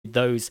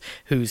included those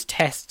whose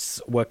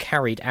tests were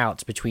carried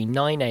out between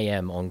 9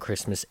 a.m. on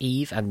Christmas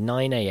Eve and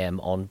 9 a.m.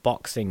 on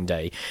Boxing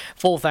Day.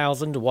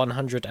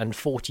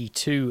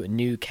 4,142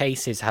 new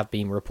cases have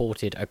been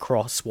reported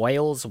across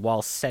Wales,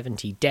 while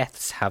 70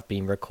 deaths have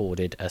been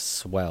recorded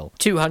as well.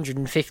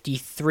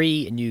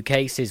 253 new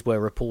cases were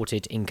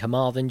reported in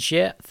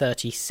Carmarthenshire,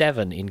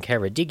 37 in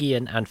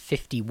Ceredigion and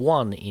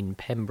 51 in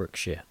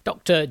Pembrokeshire.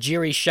 Dr.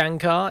 Giri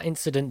Shankar,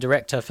 Incident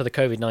Director for the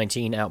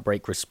COVID-19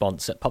 outbreak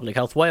response at Public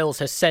Health Wales,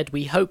 has said,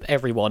 "We hope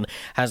everyone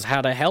has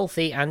had a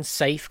healthy and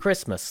safe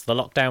Christmas. The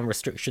lockdown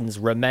restrictions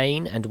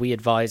remain and we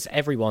advise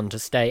everyone to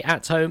stay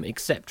at home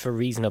except for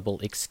reasonable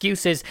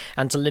excuses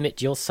and to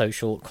limit your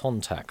social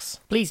contacts."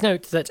 Please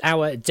note that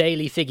our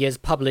daily figures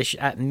published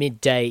at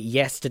midday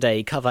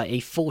yesterday cover a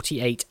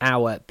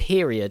 48-hour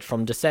period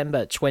from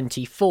December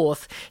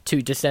 24th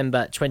to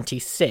December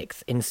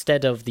 26th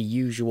instead of the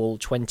usual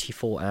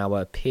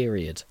 24-hour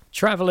period.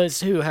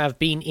 Travellers who have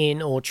been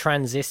in or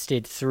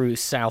transited through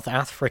South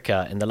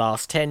Africa in the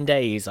last 10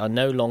 days are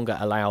no longer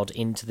allowed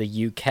into the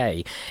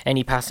UK.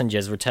 Any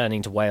passengers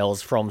returning to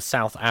Wales from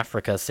South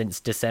Africa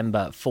since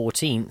December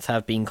 14th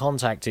have been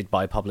contacted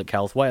by Public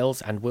Health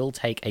Wales and will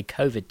take a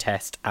COVID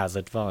test as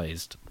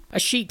advised. A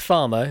sheep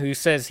farmer who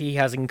says he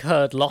has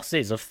incurred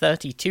losses of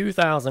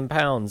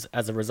 £32,000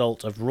 as a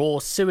result of raw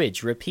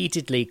sewage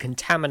repeatedly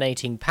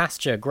contaminating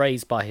pasture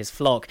grazed by his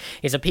flock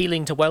is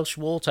appealing to Welsh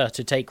Water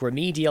to take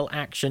remedial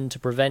action to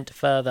prevent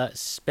further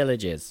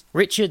spillages.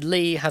 Richard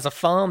Lee has a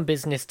farm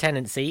business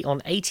tenancy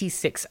on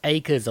 86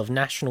 acres of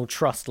National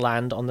Trust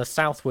land on the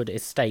Southwood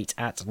estate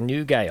at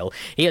Newgale.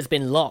 He has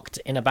been locked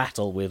in a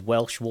battle with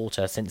Welsh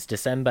Water since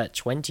December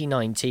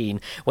 2019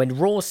 when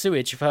raw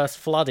sewage first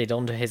flooded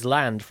onto his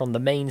land from the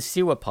main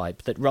sewer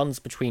pipe that runs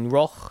between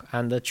Roch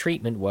and the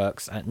treatment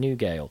works at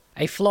Newgale.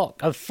 A flock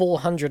of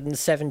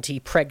 470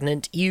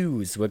 pregnant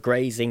ewes were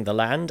grazing the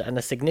land, and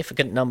a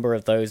significant number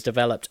of those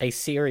developed a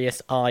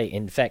serious eye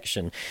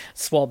infection.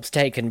 Swabs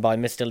taken by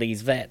Mr.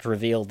 Lee's vet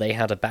revealed they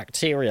had a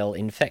bacterial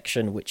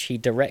infection which he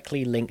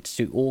directly linked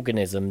to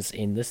organisms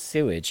in the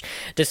sewage.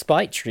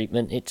 Despite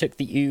treatment, it took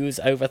the ewes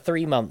over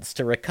 3 months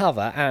to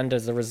recover, and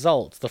as a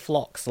result, the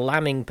flock's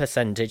lambing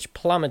percentage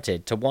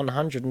plummeted to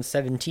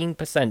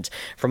 117%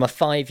 from a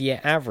 5-year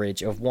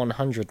average of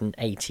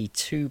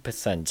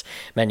 182%.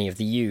 Many of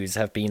the ewes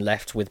have been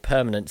left with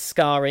permanent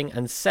scarring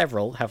and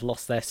several have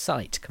lost their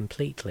sight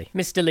completely.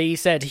 Mr. Lee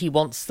said he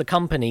wants the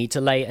company to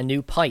lay a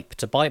new pipe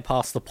to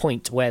bypass the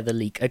point where the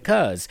leak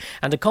occurs,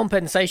 and a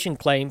compensation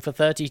claim for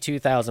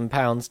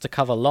 £32,000 to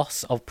cover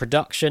loss of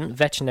production,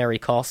 veterinary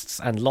costs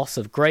and loss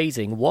of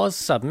grazing was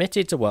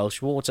submitted to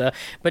Welsh Water,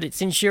 but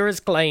its insurers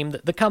claim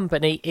that the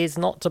company is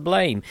not to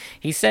blame.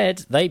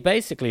 They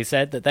basically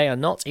said that they are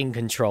not in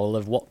control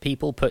of what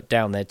people put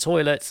down their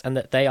toilets and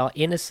that they are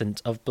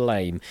innocent of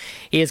blame.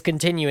 He is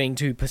continuing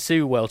to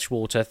pursue Welsh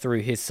Water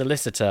through his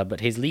solicitor, but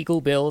his legal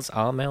bills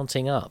are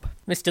mounting up.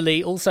 Mr.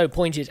 Lee also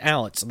pointed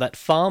out that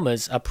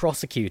farmers are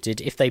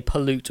prosecuted if they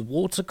pollute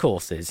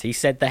watercourses. He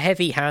said the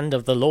heavy hand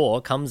of the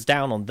law comes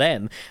down on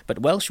them, but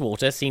Welsh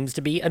Water seems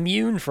to be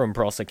immune from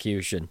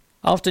prosecution.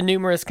 After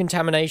numerous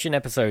contamination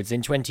episodes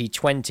in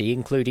 2020,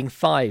 including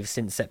 5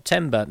 since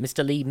September,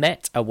 Mr. Lee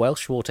met a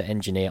Welsh Water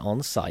engineer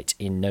on site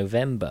in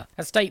November.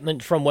 A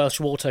statement from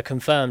Welsh Water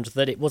confirmed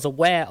that it was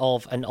aware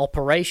of an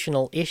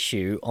operational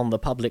issue on the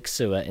public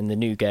sewer in the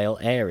Newgale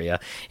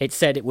area. It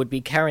said it would be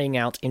carrying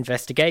out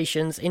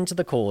investigations into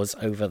the cause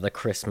over the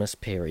Christmas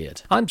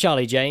period. I'm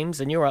Charlie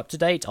James, and you're up to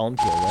date on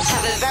Pure West.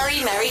 Have a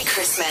very Merry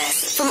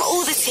Christmas from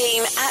all the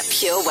team at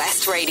Pure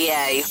West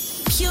Radio.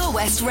 Pure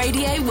West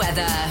Radio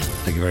weather.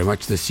 Thank you very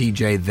much. The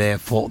CJ there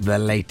for the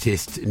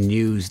latest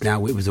news.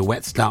 Now, it was a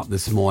wet start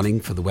this morning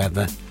for the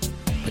weather,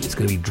 but it's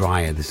going to be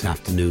drier this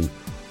afternoon.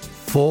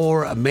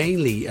 For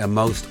mainly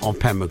most of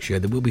Pembrokeshire,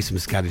 there will be some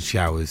scattered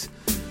showers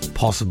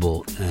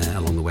possible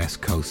along the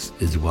west coast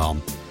as well.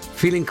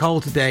 Feeling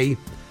cold today.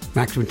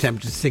 Maximum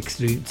temperature 6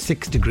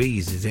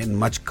 degrees. Is getting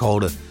much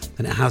colder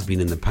than it has been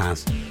in the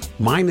past.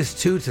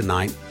 -2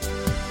 tonight.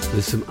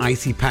 There's some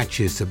icy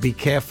patches, so be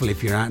careful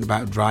if you're out and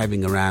about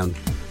driving around.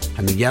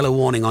 And the yellow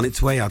warning on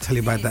its way, I'll tell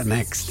you about that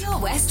next. Pure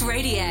West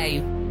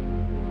Radio.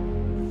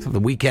 So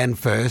the weekend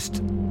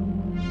first,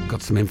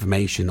 got some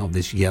information of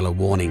this yellow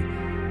warning.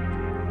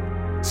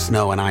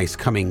 Snow and ice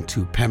coming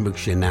to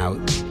Pembrokeshire now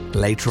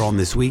later on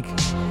this week.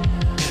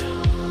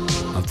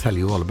 I'll tell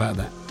you all about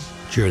that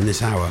during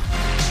this hour.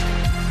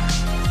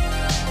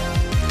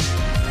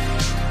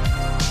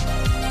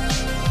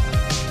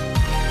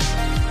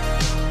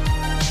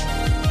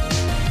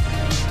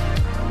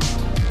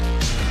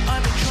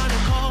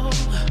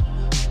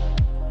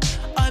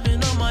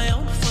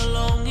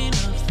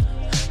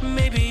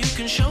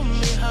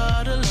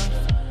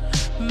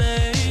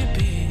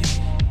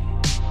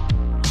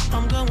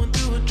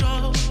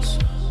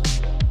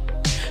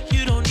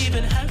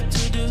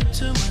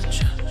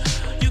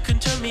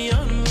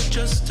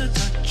 Just a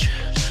touch.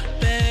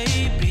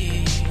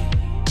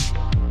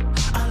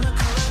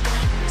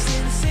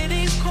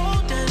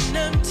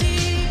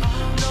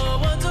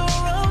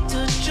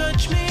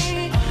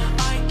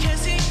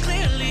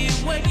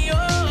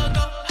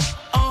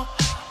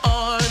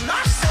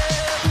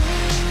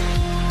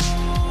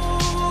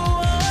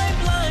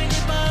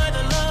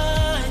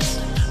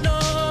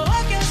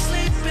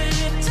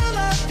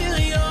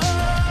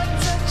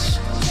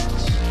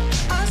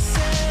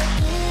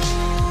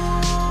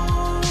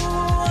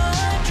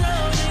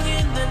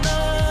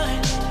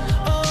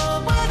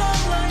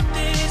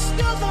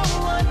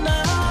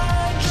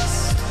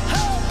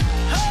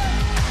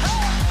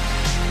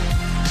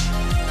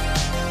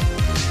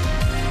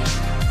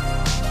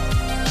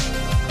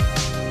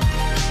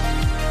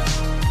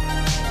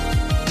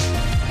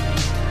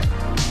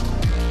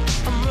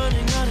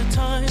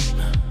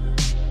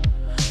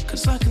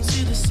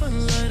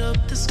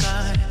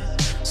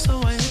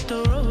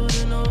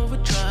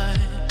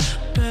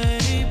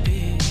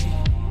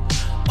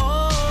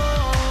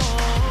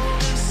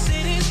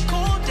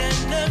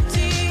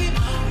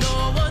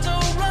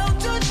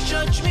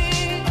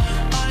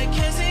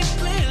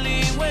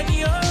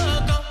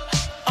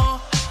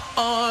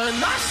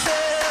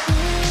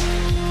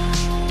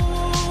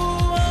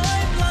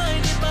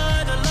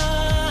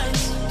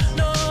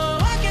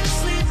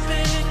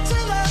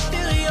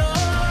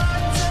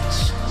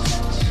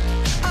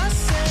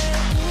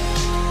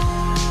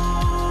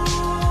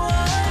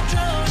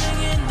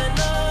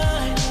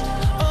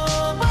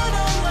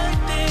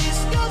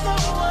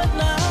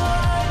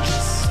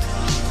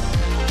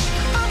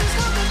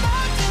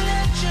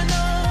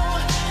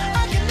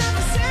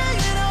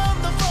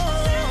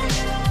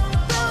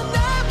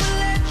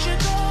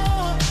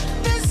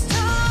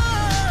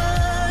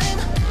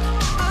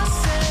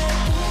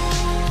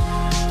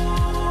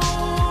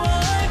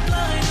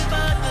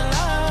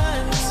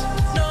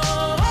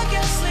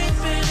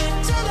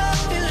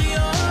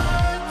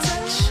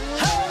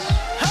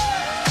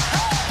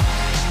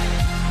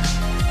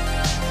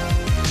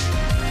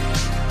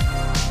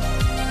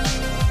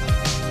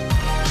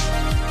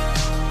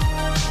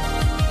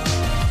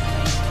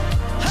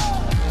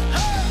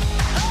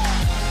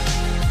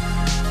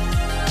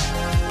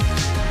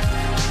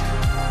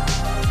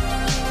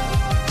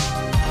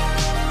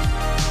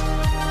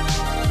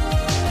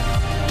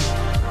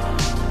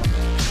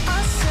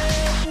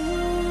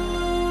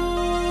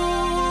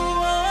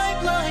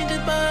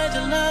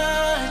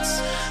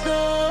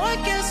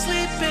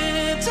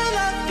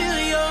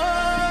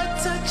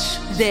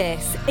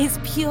 This is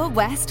Pure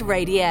West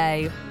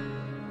Radio.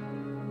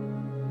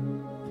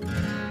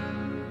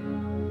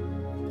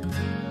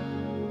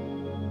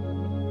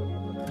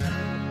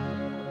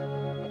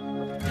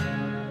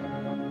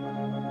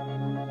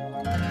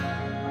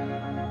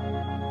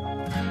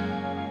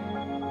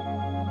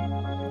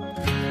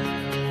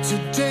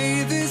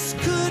 Today this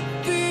could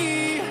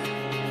be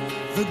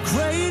the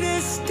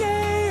greatest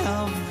day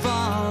of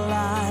our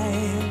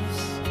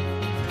lives.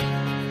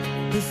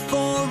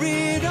 Before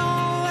it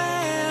all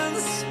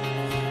ends,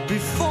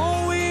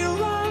 before we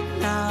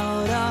run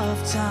out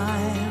of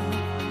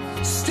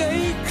time,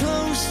 stay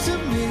close to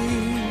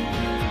me.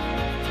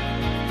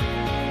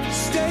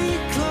 Stay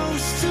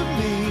close to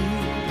me.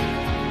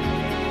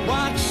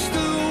 Watch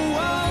the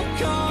world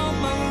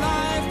come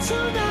alive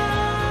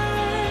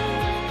tonight.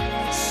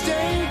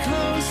 Stay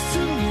close to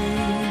me.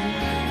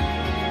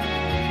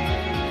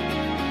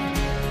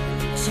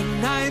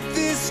 Tonight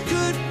this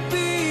could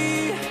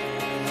be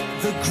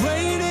the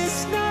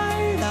greatest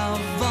night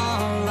of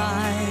our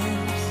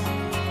lives.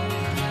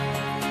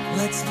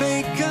 Let's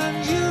make a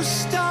new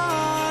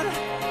start.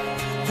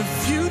 The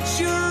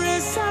future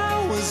is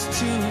ours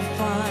to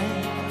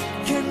find.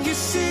 Can you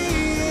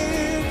see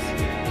it?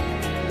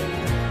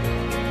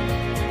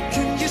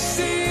 Can you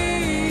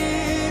see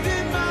it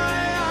in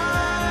my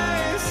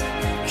eyes?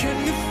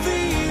 Can you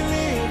feel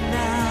it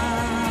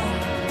now?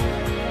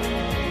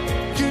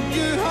 Can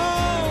you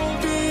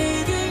hold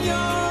it in your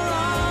arms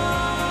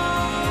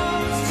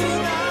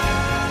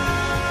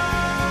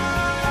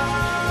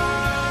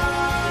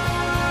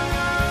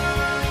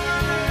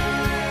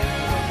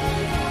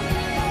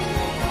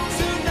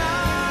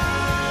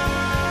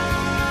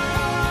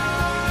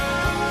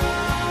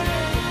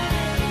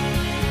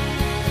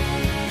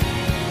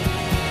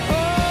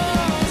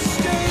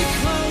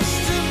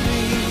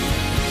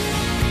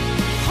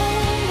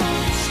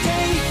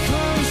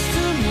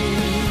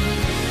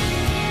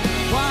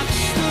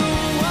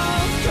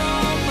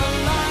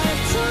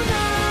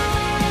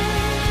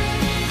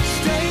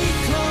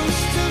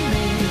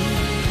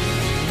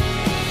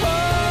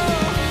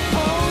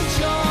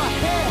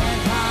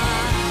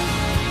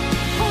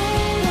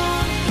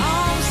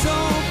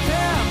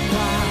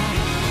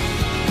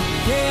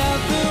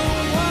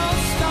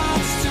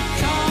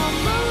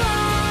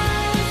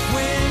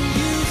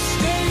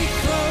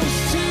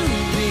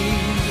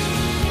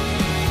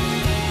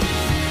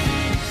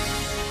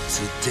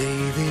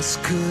this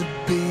could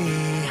be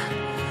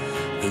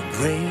the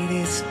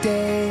greatest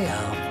day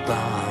of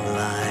our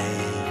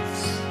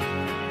lives.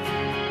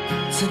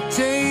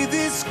 Today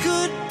this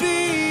could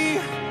be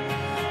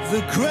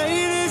the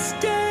greatest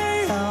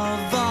day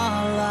of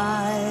our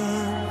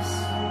lives.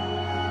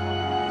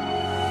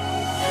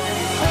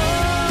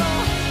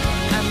 Oh,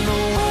 and the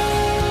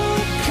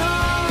world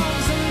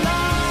comes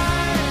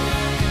alive,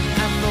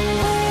 and the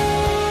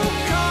world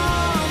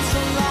comes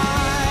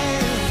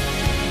alive,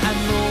 and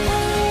the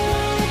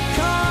world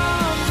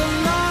comes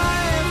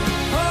alive.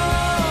 Oh,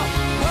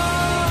 oh,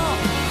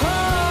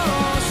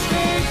 oh,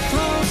 stay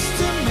close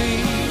to me.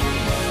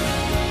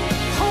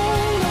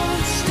 Hold on,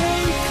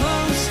 stay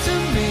close to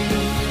me.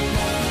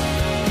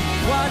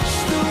 Watch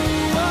the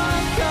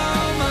world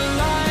come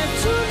alive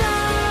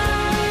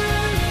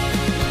tonight.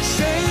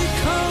 Stay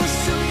close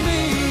to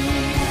me.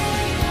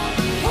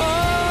 Oh,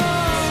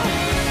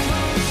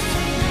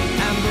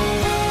 and the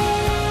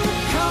world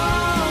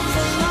comes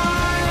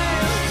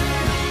alive,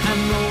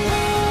 and the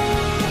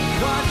world,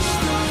 watch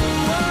the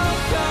world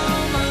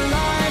come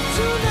alive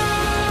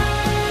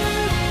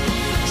tonight.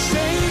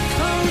 Stay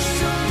close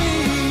to me.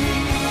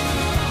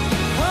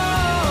 Oh.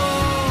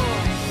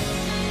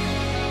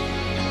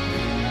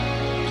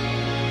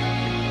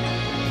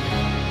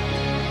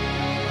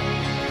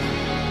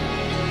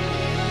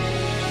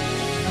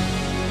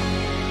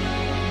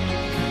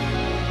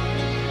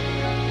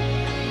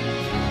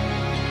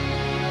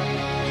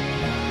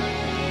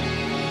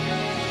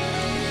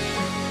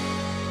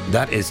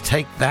 That is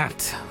Take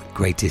That,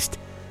 Greatest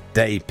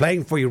Day,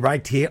 playing for you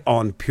right here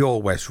on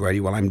Pure West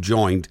Radio. Well, I'm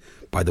joined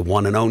by the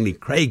one and only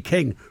Craig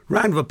King.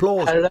 Round of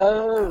applause.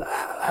 Hello.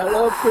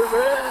 Hello,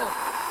 Premier.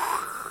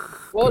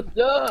 What's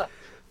up?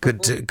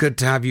 Good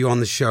to have you on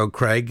the show,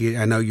 Craig.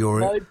 I know you're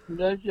My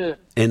pleasure.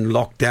 in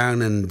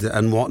lockdown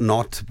and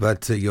whatnot,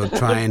 but you're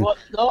trying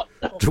What's not?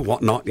 to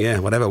whatnot, yeah,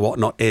 whatever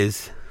whatnot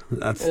is.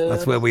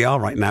 That's where we are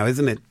right now,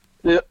 isn't it?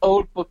 The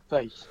old book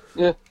face.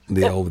 Yeah.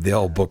 The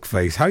old book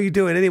face. How you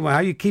doing anyway? How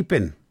you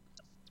keeping?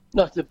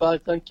 Not so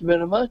bad, thank you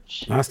very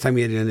much. Last time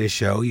you had on this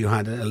show, you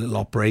had a little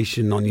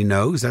operation on your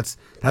nose. That's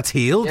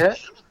healed. Yeah.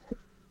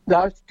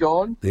 That's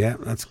gone. Yeah,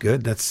 that's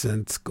good. That's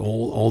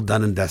all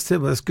done and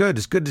dusted. But that's good.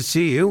 It's good to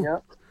see you. Yeah.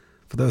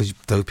 For those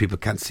people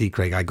can't see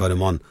Craig, I got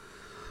him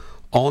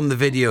on the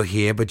video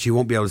here, but you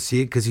won't be able to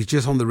see it because he's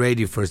just on the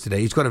radio for us today.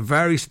 He's got a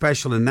very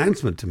special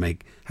announcement to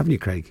make, haven't you,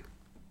 Craig?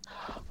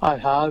 I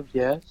have,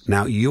 yes.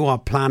 Now, you are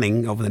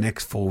planning over the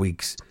next 4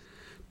 weeks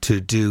to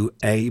do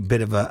a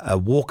bit of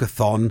a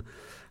walkathon,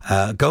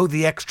 go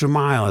the extra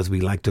mile, as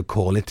we like to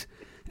call it,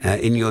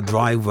 in your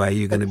driveway.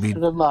 You're going to be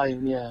Extra mile,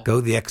 yeah.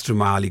 go the extra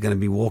mile. You're going to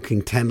be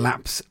walking 10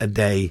 laps a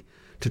day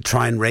to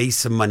try and raise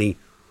some money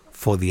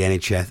for the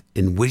NHS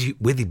in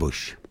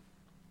Withybush.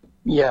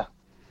 Yeah.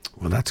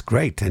 Well, that's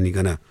great, and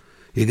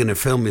you're gonna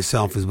film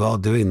yourself as well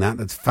doing that.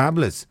 That's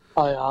fabulous.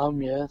 I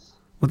am, yes.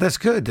 Well, that's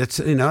good. That's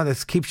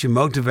that keeps you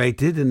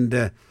motivated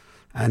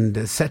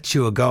and sets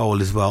you a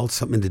goal as well,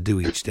 something to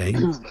do each day.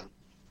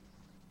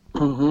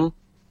 Mm-hmm.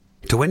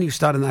 So when are you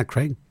starting that,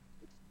 Craig?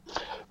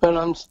 Well,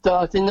 I'm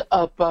starting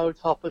about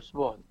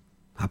 1:30.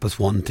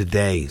 1:30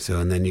 today. So,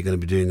 and then you're going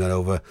to be doing it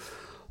over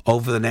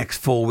the next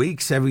 4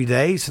 weeks every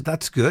day. So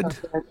that's good.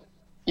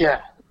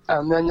 Yeah,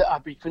 and then I'll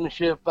be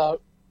finishing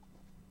about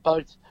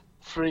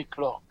 3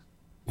 o'clock.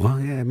 Well,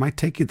 yeah, it might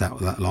take you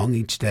that long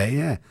each day.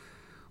 Yeah,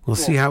 we'll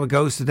see how it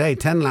goes today.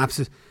 10 laps.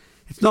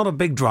 It's not a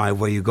big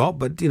driveway you got,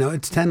 but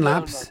it's 10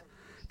 laps. No.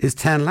 It's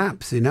 10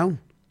 laps.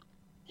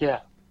 Yeah.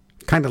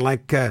 Kind of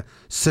like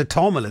Sir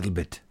Tom a little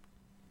bit.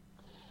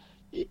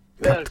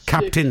 Well,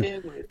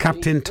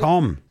 Captain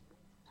Tom.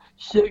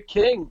 Sir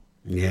King.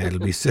 Yeah, it'll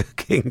be Sir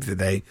King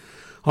today.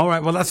 All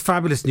right, well, that's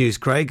fabulous news,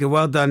 Craig.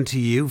 Well done to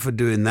you for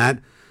doing that.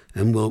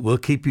 And we'll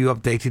keep you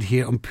updated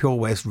here on Pure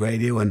West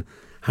Radio and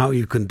how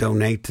you can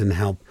donate and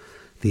help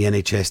the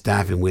NHS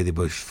staff in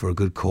Withybush for a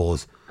good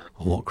cause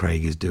on what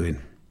Craig is doing.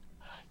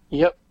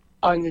 Yep,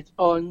 and it's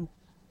on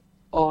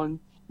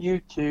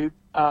YouTube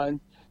and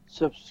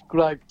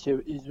subscribe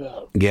to it as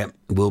well. Yeah,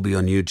 it will be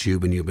on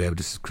YouTube and you'll be able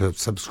to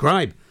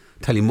subscribe.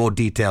 Tell you more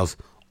details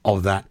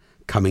of that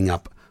coming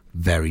up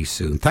very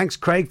soon. Thanks,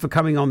 Craig, for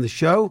coming on the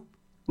show.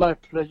 My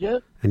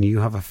pleasure. And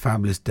you have a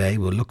fabulous day.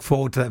 We'll look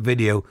forward to that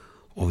video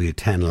of your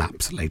 10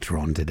 laps later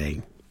on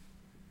today.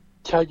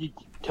 Tell you,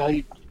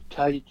 Joe.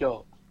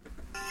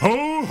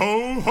 Ho,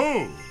 ho,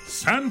 ho!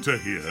 Santa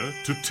here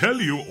to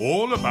tell you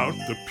all about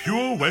the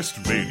Pure West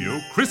Radio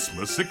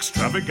Christmas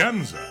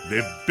Extravaganza,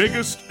 their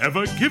biggest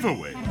ever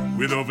giveaway,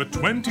 with over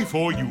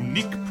 24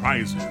 unique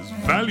prizes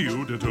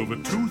valued at over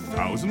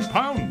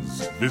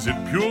 £2,000. Visit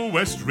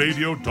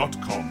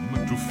purewestradio.com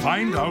to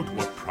find out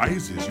what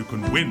prizes you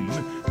can win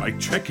by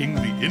checking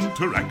the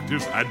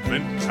interactive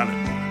advent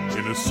calendar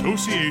in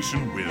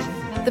association with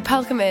The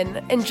Pelcom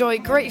Inn. Enjoy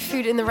great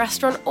food in the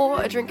restaurant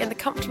or a drink in the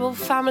comfortable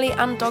family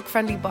and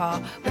dog-friendly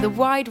bar with a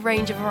wide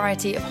range of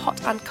variety of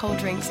hot and cold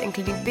drinks,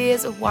 including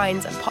beers,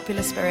 wines and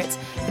popular spirits.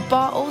 The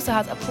bar also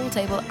has a pool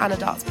table and a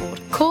darts board.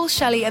 Call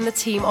Shelley and the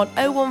team on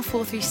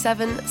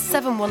 01437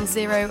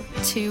 710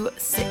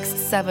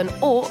 267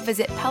 or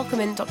visit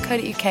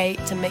pelcomin.co.uk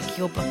to make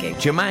your booking.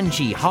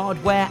 Jumanji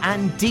Hardware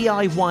and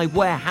DIY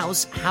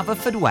Warehouse,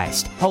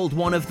 Haverfordwest, hold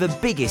one of the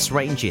biggest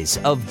ranges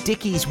of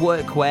Dickies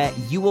workwear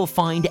you will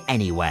find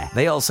anywhere.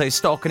 They also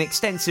stock an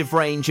extensive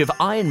range of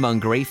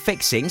ironmongery,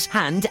 fixings,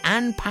 hand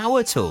and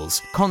power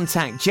tools.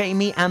 Contact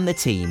Jamie and the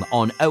team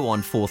on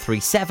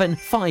 01437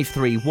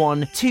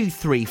 531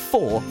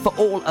 234 for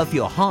all of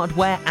your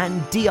hardware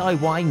and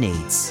DIY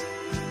needs.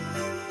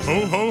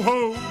 Ho, ho,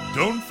 ho!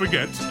 Don't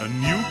forget, a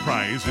new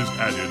prize is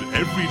added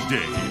every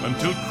day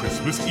until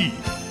Christmas Eve.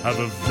 Have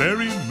a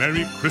very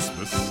Merry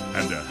Christmas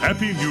and a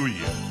Happy New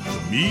Year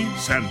from me,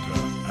 Santa,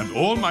 and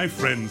all my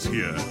friends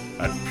here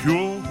at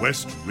Pure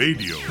West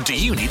Radio. Do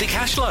you need a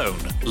cash loan?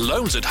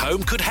 Loans at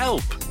Home could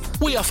help.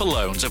 We offer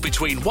loans of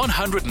between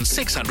 £100 and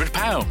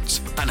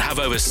 £600 and have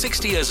over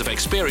 60 years of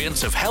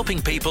experience of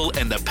helping people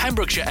in the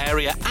Pembrokeshire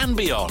area and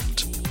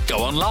beyond. Go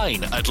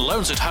online at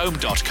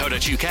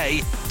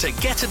loansathome.co.uk to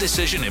get a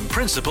decision in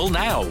principle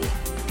now.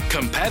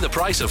 Compare the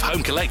price of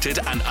home collected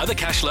and other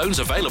cash loans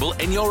available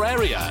in your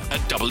area at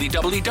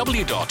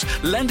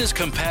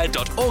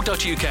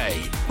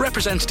www.lenderscompare.org.uk.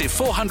 Representative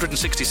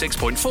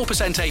 466.4%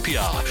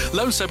 APR.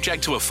 Loan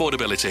subject to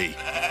affordability.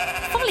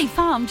 Folly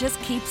Farm just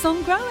keeps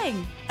on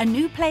growing. A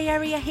new play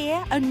area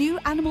here, a new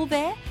animal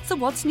there. So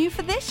what's new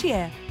for this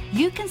year?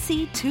 You can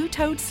see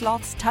two-toed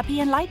sloths Tubby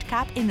and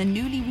Lightcap in the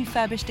newly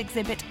refurbished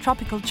exhibit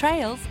Tropical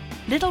Trails.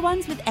 Little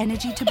ones with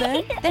energy to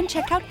burn? Then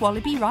check out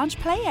Wallaby Ranch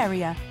play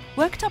area.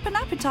 Worked up an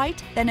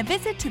appetite? Then a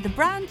visit to the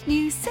brand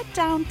new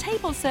sit-down,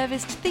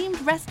 table-serviced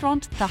themed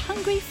restaurant The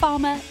Hungry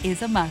Farmer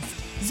is a must.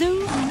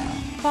 Zoo,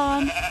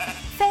 farm,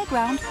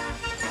 fairground,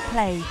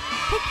 play.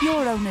 Pick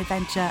your own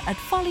adventure at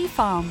Folly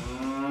Farm.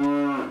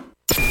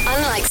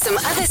 Unlike some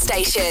other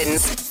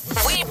stations,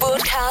 we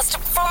broadcast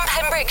from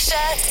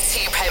Pembrokeshire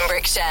to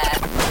Pembrokeshire.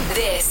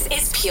 This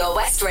is Pure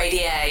West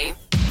Radio.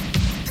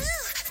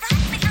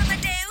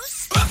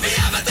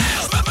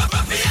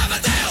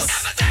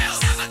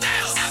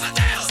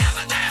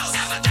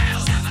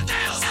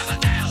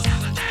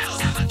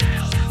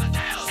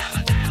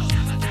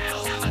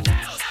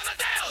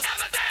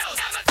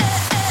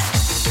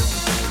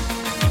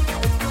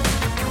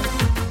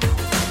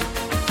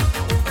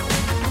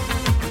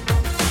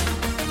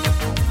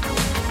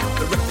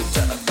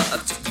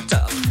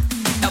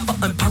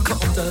 Ein Punker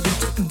und er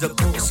lebte in der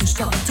großen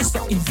Stadt. Es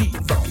war in Wien,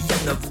 war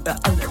Vienna, wo er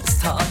alles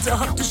tat. Er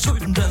hatte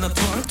Schulden, denn er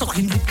trank, doch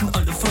ihn liebten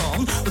alle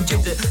Frauen. Und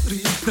jede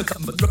rief, na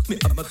kann man Rock me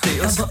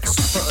Amadeus. Er war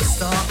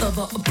Superstar, er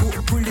war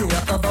populär,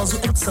 er war so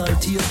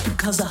exaltiert,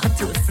 because er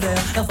hatte Flair.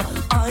 Er war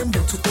ein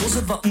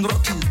Virtuose, war ein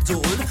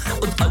Rockidol.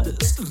 Und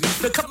alles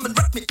rief, na kann man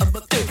Rock me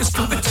Amadeus.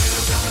 Amadeus,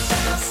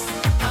 Amadeus,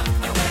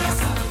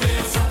 Amadeus,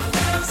 Amadeus.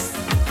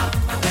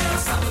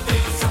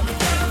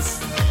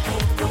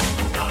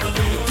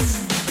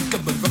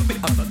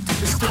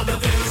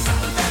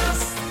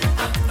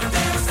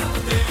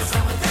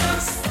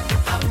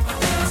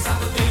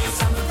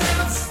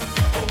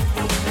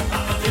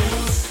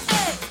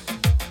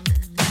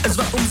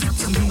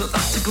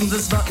 Plastik und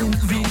es war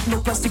irgendwie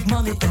nur Plastic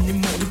Money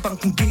anymore. Die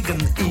Banken gegen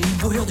ihn.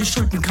 Woher die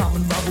Schulden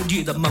kamen, war wohl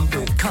jedermann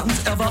bekannt.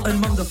 Er war ein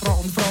Mann der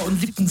Frauen, Frauen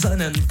liebten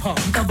seinen Punk.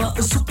 Er war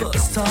ein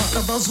Superstar,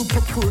 er war so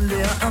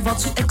populär, er war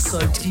zu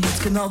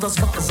exaltiert, genau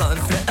das war sein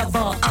Flair. Er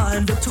war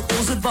ein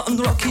Virtuose, war ein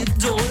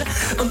Rocky-Doll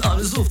und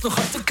alle suchten noch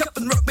heute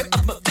Captain Rock Me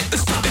Up,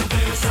 Amadeus.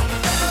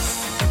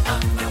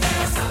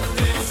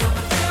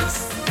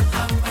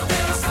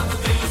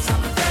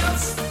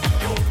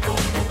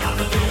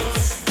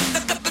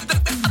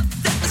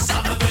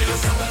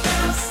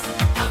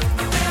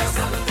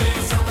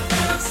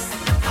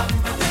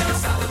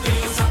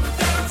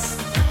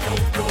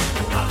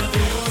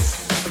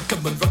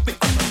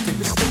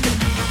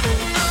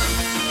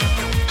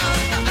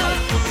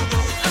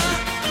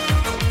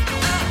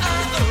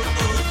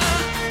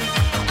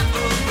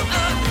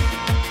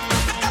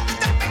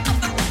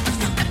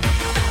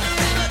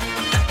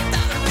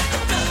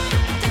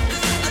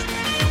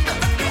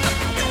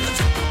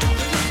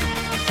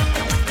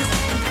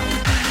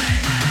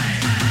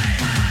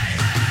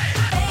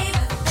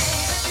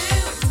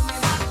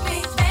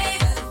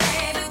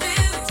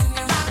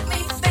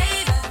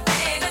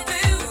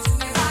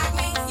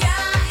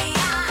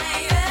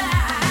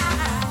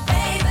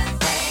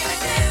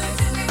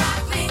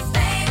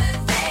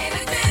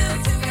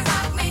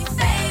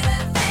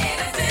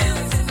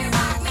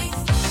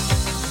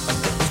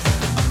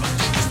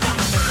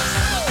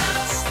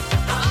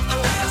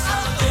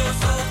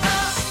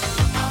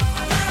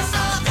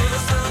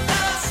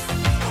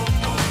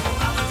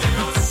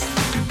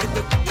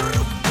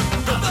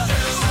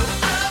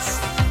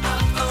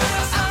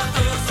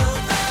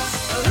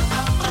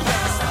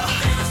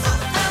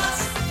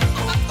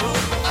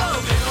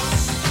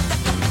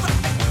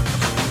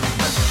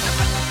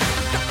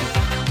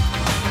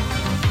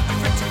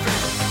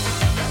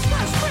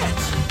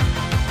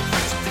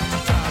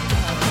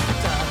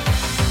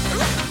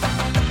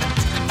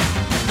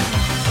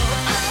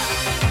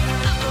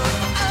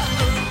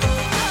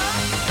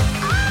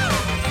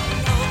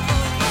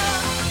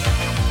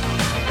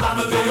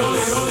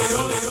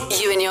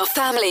 You and your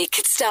family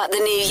could start the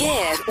new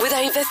year with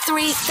over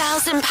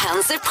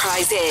 £3,000 of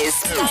prizes.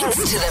 Thanks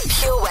to the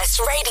Pure West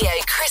Radio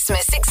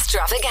Christmas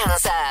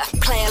Extravaganza.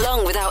 Play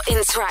along with our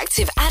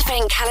interactive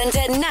advent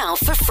calendar now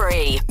for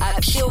free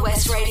at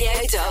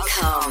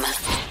purewestradio.com.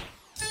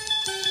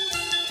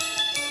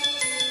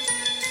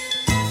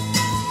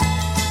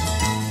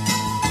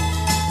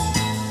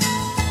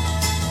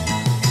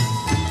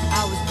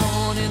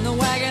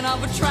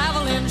 Of a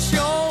traveling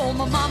show.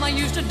 My mama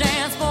used to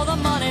dance for the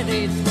money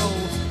they'd throw.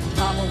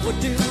 Mama would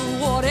do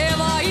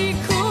whatever he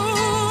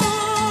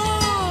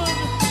could.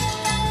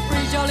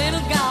 Preach a little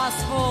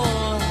gospel,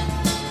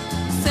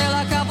 sell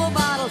a couple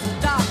bottles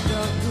of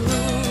Dr.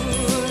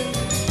 Good.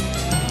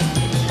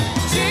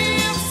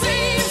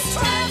 Gypsies,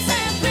 tramps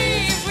and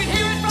thieves, we'd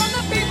hear it from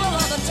the people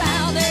of the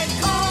town. They'd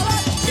call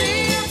us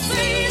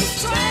gypsies,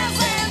 tramps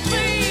and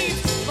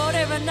thieves. But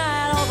every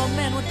night all the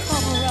men would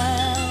come around,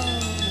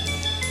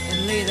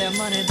 lay their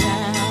money down.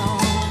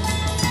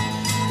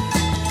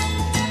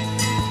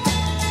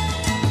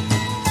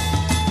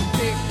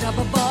 Picked up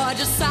a boy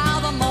just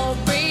south of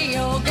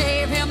Mobile,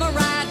 gave him a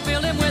ride,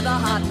 filled him with a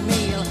hot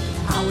meal.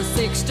 I was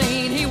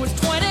 16, he was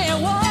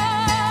 21.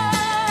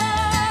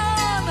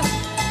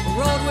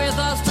 Rode with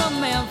us to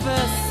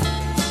Memphis,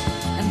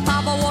 and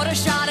Papa would have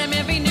shot him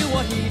if he knew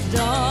what he'd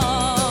done.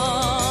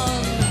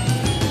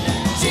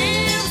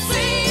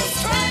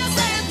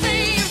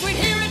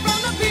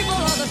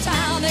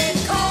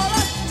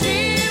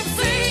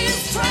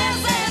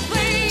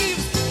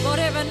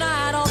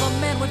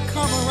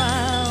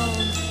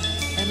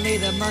 Lay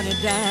their money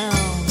down.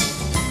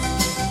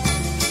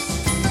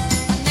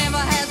 I never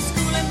had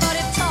schooling, but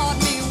it taught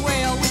me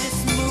well with its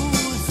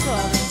smooth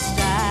southern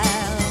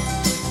style.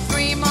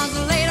 3 months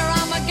later,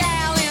 I'm a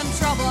gal in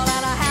trouble,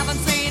 and I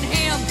haven't seen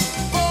him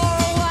for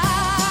a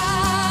while.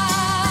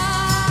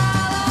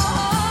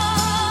 Oh,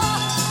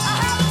 I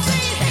haven't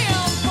seen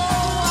him for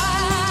a while.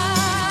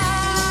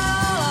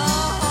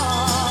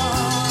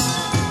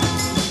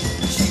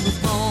 She was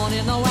born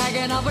in the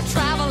wagon of a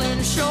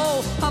traveling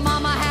show. Her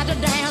mama had to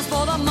dance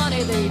for the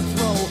money they'd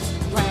throw.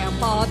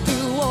 Grandpa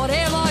do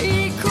whatever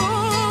he could.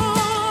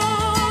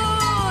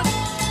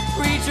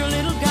 Preach a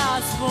little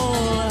gospel,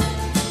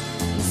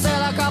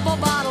 sell a couple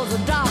bottles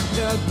of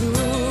Dr.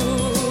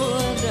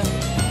 Good.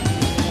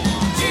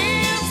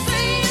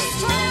 Gypsies,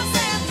 tramps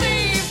and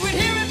thieves, we'd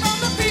hear it from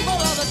the people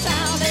of the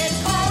town. They'd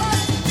call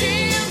us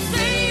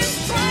gypsies,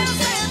 tramps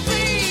and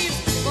thieves.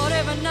 But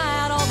every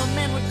night all the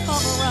men would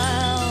come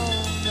around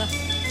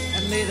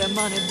and lay their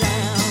money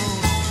down.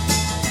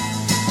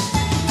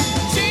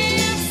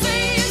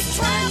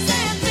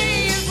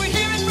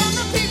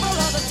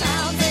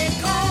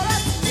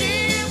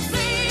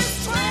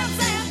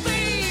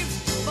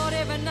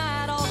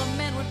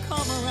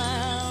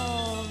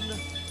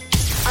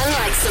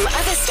 Unlike some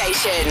other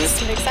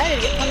stations, I'm excited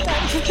to get pumped up.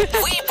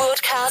 we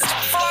broadcast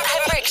from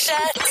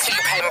Pembrokeshire to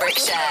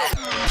Pembrokeshire.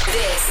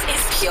 This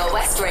is Pure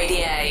West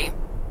Radio.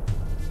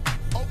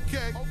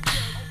 Okay.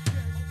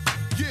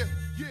 Yeah.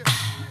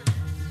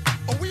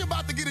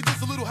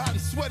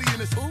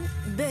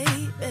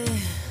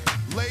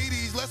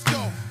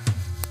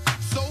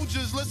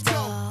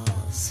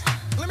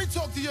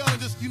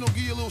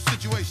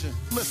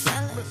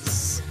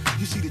 Listen,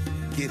 you see the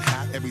get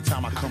hot every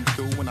time I come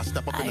through. When I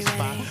step up in the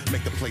spot,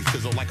 make the place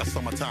sizzle like a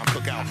summertime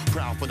cookout.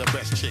 Proud for the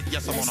best chick,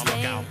 yes, I'm on a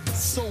lookout.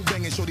 So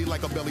banging, shorty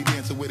like a belly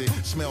dancer with it.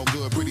 Smell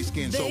good, pretty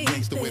skin, so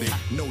gangster with it.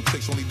 No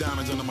tricks, only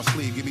diamonds under my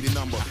sleeve. Give me the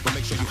number, but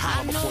make sure you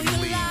holler before you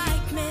leave.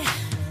 Like me.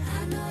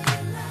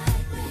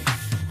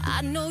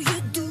 I know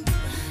you do.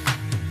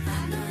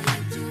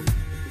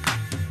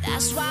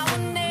 That's why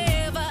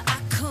whenever I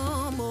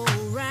come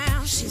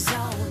around, she's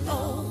all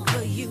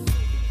over you.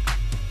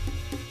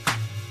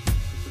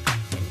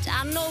 And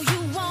I know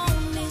you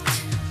want it.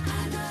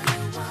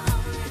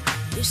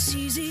 It's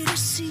easy to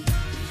see.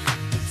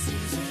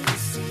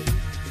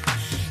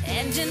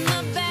 And in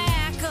the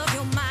back of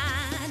your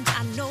mind,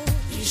 I know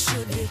you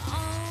should be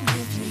on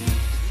with me.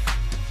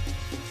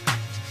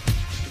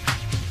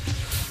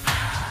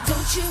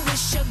 Don't you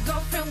wish your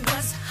girlfriend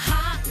was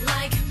hot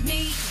like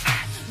me?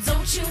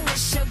 Don't you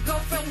wish your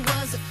girlfriend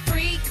was a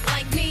freak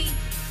like me?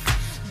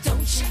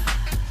 Don't you?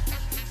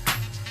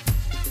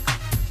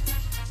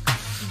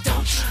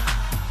 Don't you?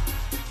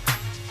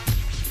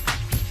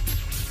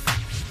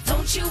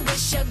 Don't you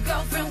wish your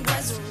girlfriend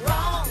was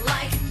wrong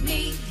like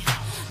me?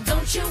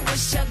 Don't you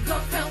wish your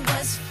girlfriend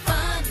was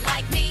fun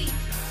like me?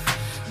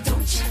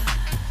 Don't you?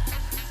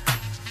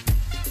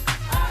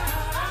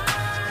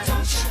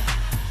 Don't you?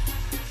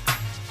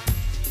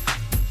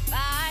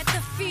 Fight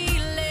the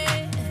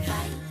feeling.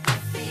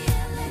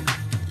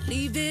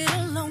 Leave it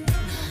alone.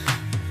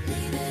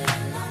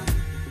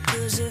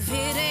 'Cause if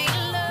it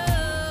ain't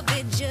love,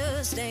 it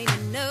just ain't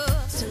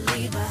enough to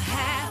leave a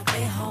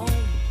happy home.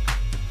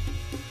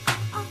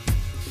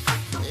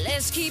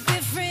 Let's keep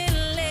it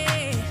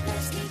friendly.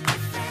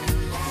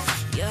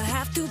 You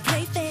have to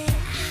play fair.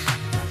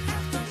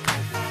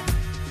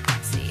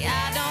 See,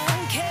 I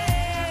don't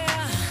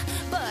care,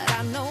 but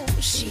I know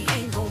she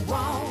ain't gon'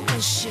 want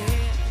to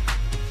share.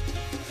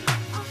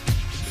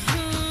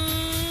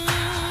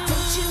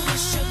 Don't you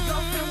wish your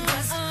girlfriend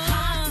was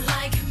hot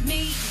like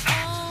me?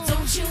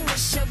 Don't you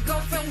wish your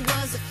girlfriend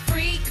was a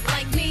freak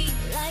like me?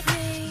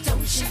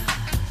 Don't you?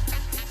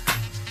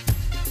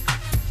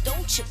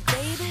 Don't you,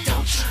 baby?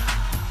 Don't you?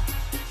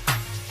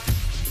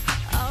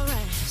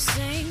 Alright,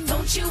 sing.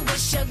 Don't you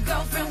wish your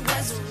girlfriend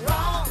was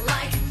wrong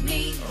like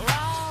me?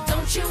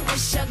 Don't you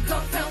wish your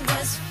girlfriend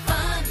was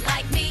fun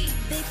like me?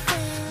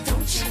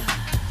 Don't you?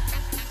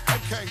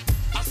 Okay,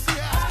 I see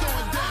how it's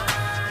going down.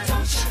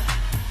 Don't you?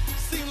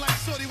 Seem like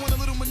shorty want a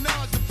little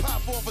menage to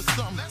pop off or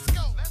something. Let's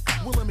go.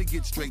 Well, let me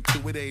get straight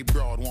to it. A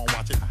broad won't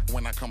watch it.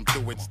 When I come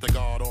through, it's the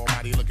God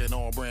Almighty looking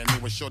all brand new.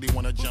 And shorty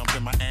wanna jump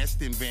in my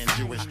Aston Van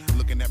Jewish.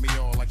 Looking at me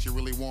all like she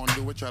really wanna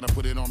do it. Try to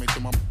put it on me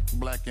till my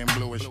black and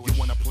bluish. You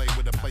wanna play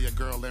with a player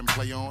girl and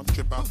play on?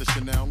 Trip out the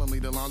Chanel and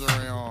leave the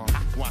lingerie on.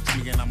 Watch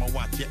me and I'ma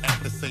watch you at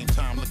the same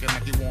time. Looking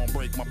like you won't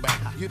break my back.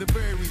 You're the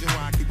very reason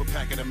why I keep a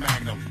pack of the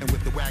Magnum. And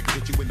with the wagon,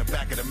 hit you in the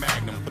back of the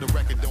Magnum. For the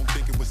record, don't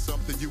think it was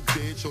something you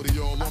did. Shorty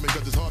all on me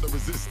cause it's hard to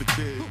resist the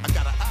kid. I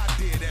got an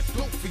idea that's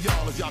dope for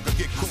y'all if y'all could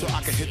get cool. So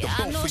I can hit the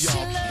boat for y'all. She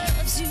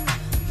loves you.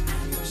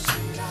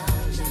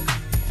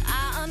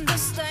 I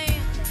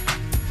understand.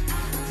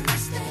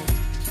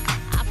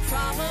 I'd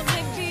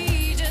probably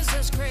be just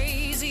as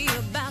crazy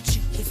about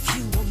you if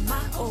you were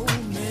my old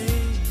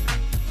man.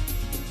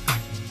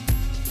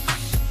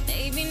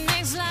 Maybe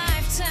next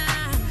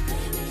lifetime.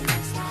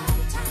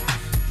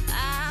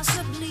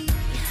 Possibly.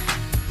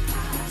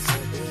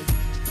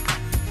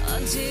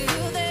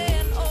 Until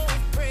then, old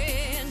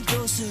friend,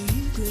 your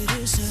secret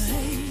is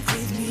safe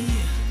with me.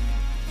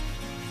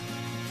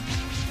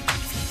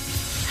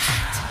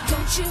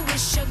 Don't you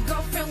wish your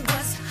girlfriend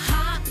was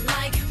hot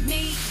like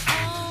me?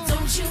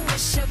 Don't you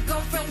wish your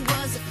girlfriend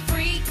was a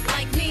freak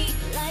like me?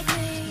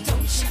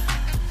 Don't you?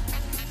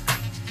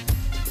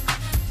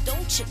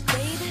 Don't you,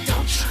 baby?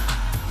 Don't you?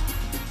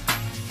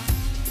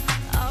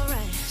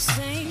 Alright,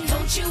 sing.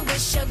 Don't you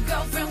wish your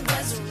girlfriend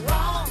was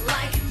wrong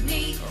like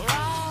me?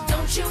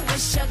 Don't you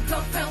wish your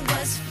girlfriend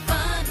was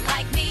fun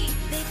like me?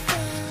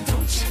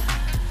 Don't you?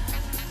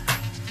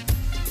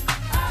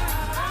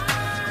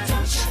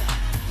 Don't you?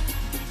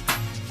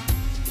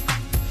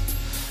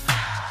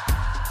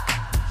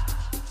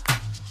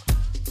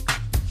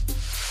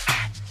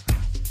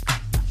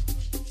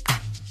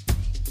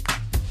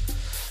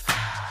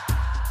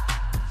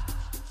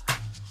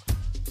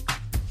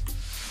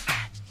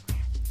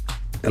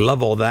 I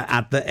love all that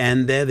at the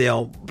end there, the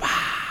old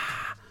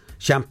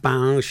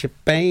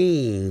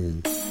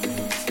champagne.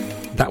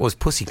 That was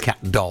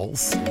Pussycat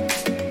Dolls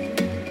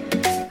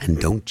and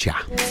Don't Ya.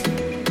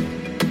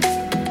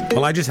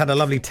 Well, I just had a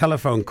lovely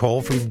telephone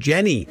call from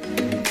Jenny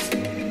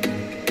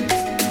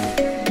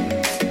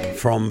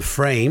from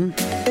Frame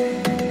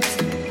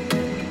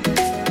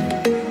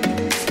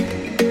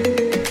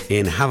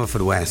in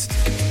Haverfordwest.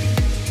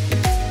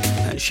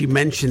 She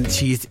mentioned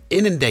she's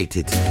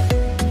inundated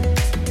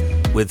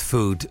with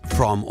food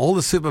from all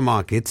the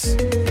supermarkets,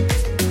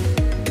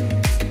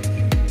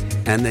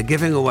 and they're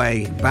giving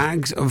away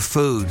bags of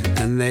food,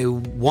 and they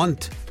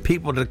want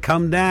people to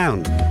come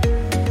down.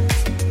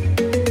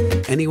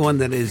 Anyone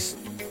that is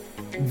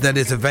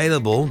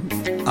available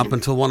up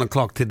until 1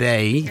 o'clock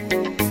today,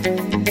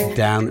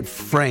 down at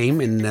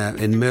Frame in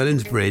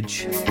Merlin's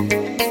Bridge,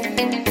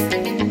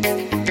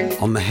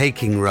 on the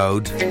Haking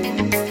Road.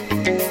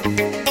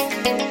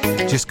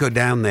 Just go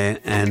down there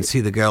and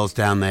see the girls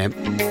down there.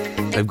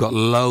 They've got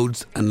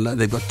loads and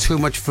they've got too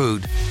much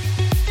food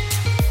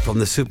from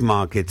the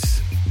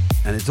supermarkets.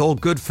 And it's all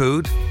good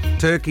food.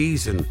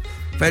 Turkeys and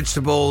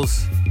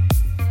vegetables,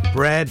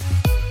 bread.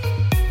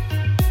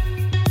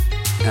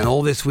 And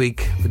all this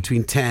week,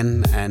 between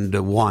 10 and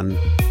 1,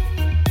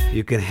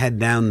 you can head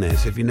down there.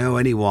 So if you know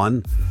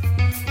anyone,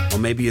 or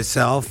maybe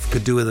yourself,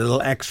 could do with a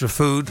little extra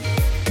food,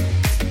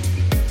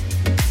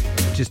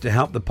 just to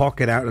help the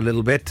pocket out a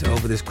little bit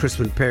over this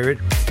Christmas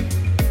period.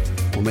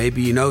 Or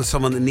maybe you know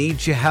someone that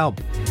needs your help.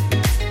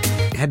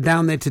 Head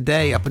down there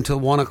today up until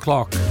 1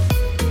 o'clock.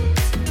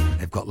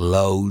 They've got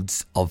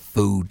loads of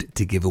food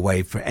to give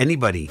away for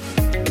anybody.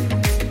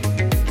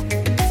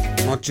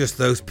 Not just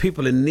those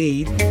people in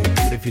need,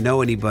 but if you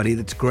know anybody,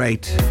 that's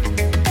great.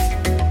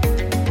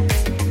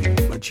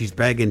 But she's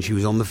begging, she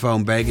was on the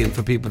phone begging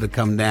for people to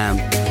come down,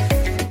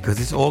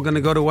 because it's all going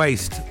to go to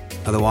waste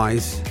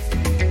otherwise.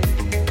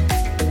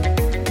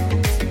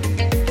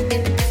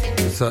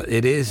 So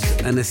it is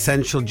an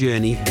essential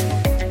journey.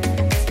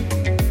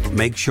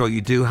 Make sure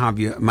you do have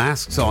your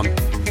masks on.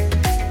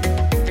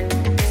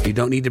 You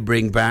don't need to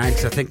bring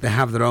bags. I think they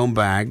have their own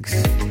bags.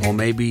 Or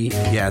maybe,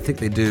 yeah, I think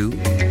they do.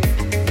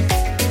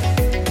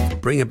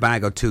 Bring a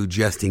bag or two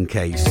just in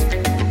case.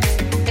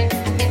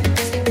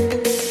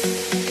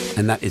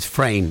 And that is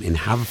Frame in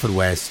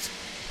Haverfordwest,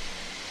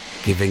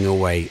 giving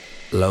away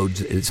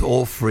loads. It's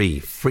all free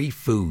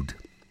food.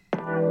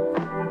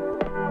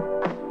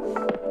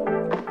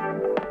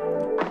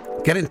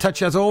 Get in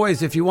touch as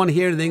always if you want to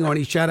hear anything or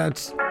any shout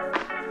outs.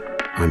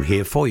 I'm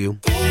here for you.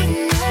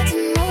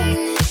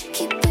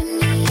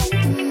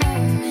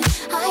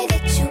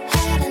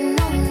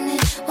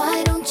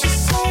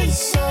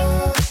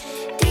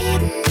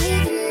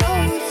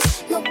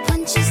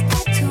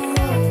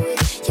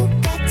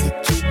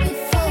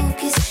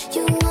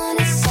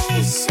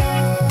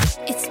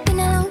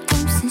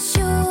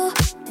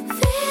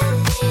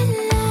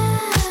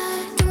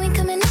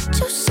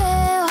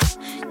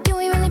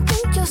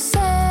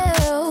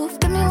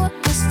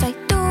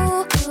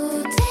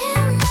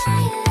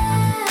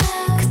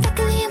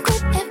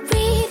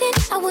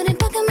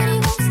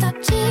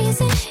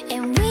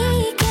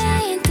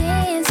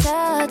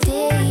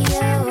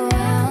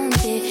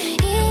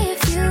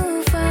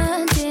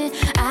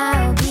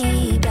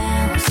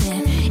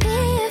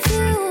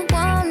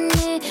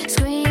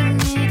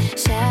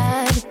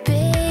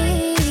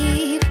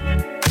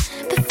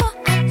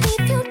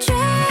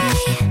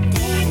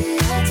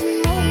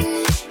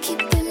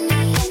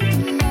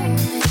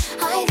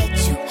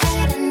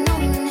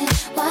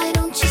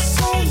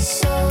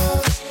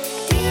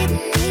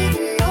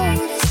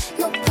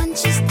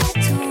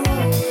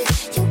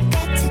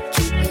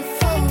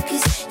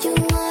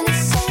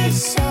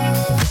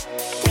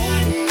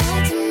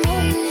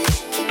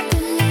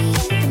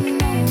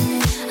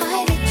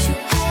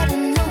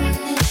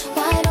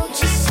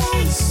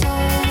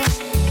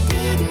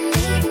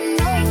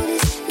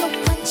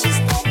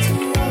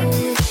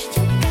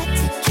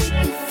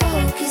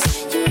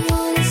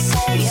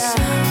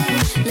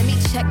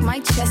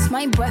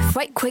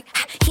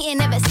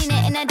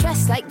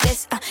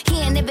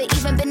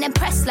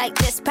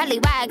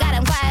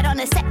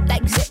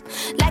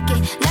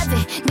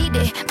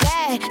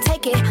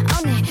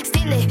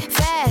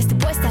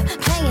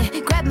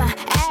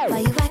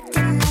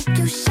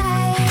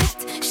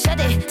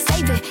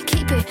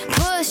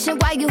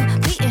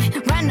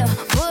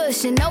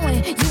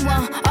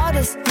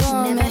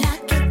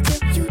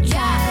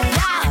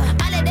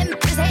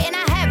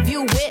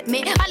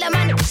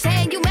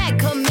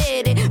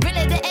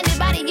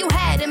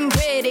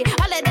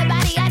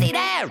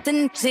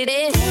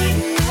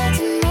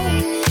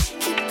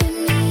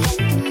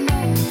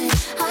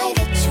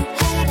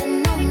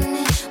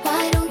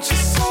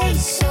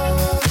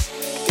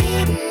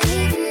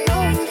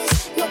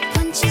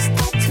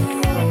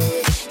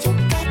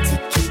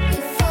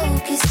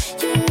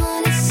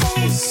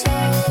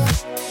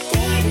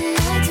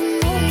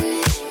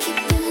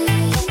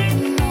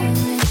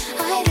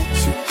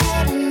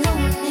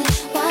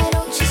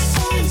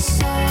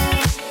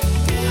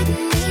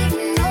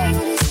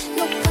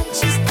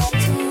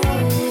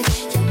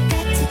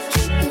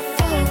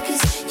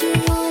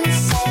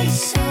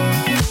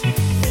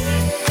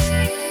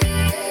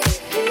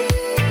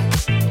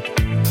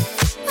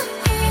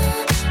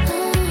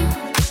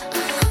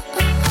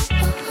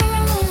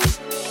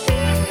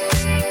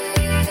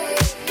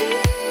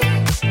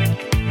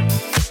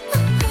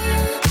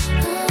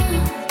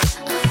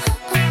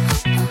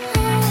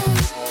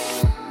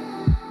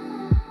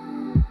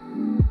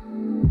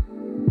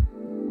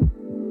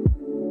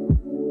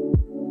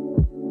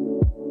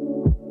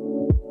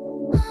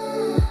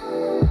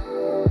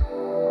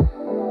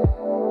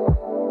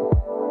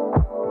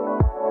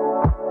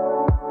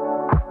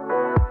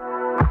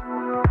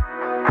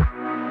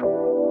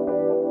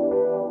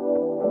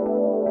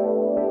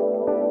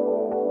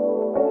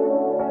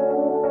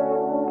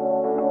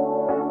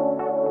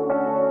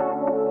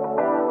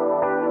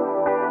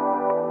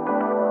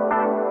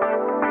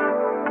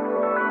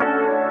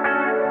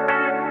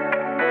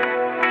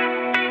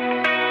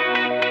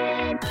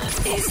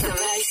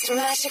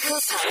 magical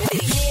time of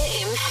the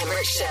year in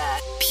Pembrokeshire.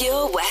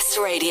 Pure West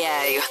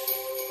Radio.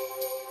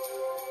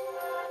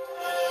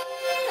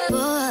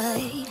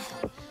 Boy,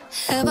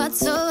 have I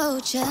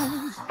told ya?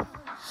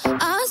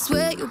 I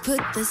swear you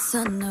put the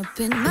sun up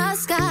in my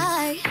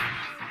sky.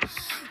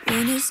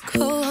 When it's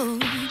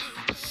cold,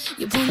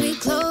 you pull me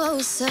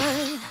closer.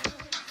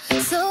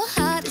 So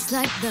hot, it's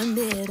like the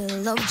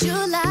middle of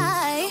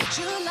July.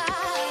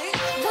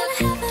 Wanna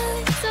have a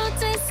little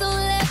taste, so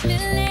let me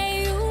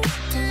lay you.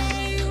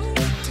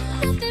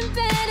 Nothing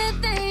better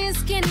than your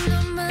skin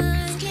on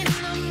mine.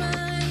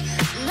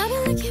 And I've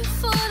been looking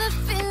for the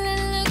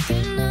feeling,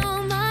 looking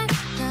all my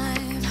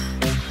life.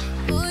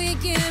 Will you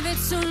give it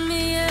to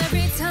me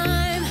every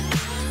time?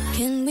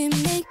 Can we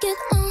make it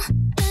all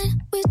night?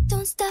 We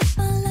don't stop,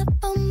 all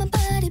up on my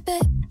body,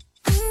 babe.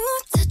 Ooh,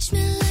 touch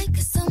me like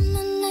a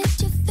summer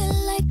night. You feel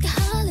like a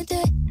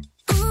holiday.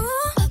 Ooh,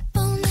 up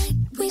all night.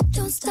 We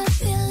don't stop,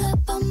 feel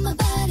up on my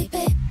body,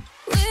 babe.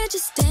 We're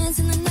just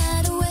dancing the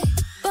night away.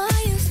 Boy,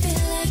 you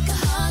feel like a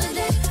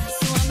holiday.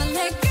 So I'ma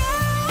let go.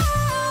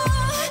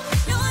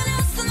 No one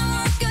else in the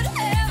world could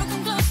ever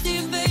come close to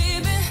you,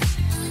 baby.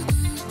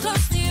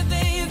 Close to you,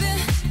 baby.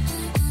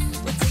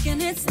 We're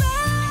taking it slow.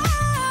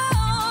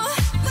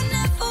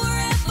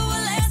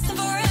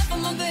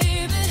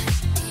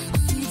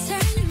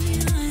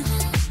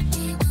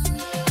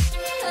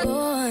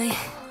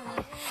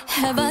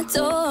 Have I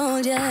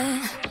told ya?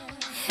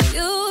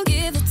 You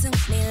give it to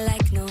me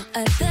like no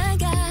other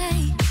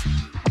guy.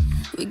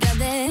 We got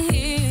that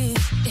heat,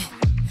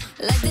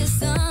 like this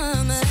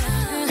summer.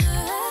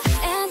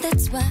 And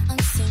that's why I'm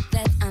so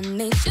glad I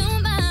made you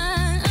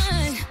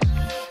mine.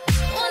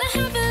 Wanna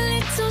have a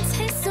little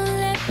taste, so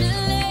let me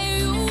lay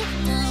you.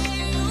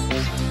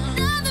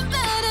 Nothing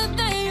better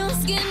than your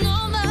skin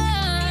on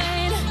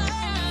mine.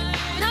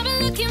 And I've been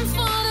looking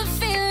for the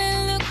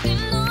feeling,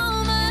 looking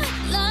all my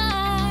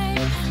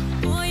life.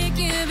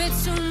 Give it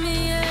to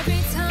me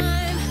every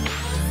time.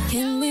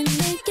 Can we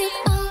make it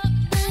all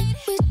night?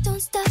 We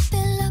don't stop,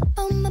 fill up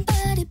on my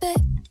body,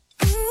 babe.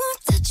 Ooh,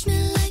 touch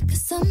me like a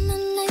summer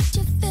night.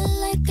 You feel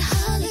like a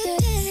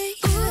holiday.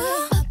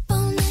 Ooh, up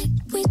all night.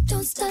 We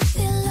don't stop,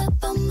 fill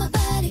up on my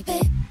body,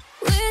 babe.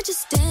 We're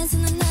just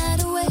dancing the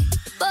night away.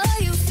 Boy,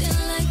 you feel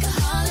like a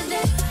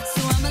holiday.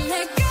 So I'ma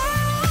let go.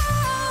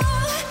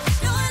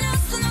 No one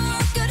else in the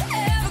world could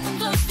ever come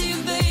close to you,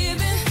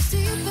 baby.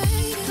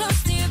 Close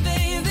to you,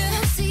 baby.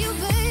 Close to you,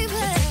 baby.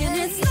 Taking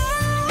it slow.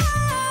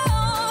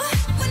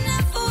 We're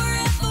not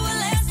forever, we're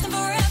lasting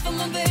forever,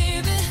 my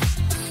baby.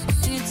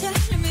 And you're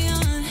turning me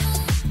on.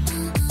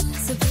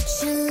 So put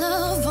your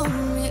love on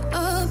me,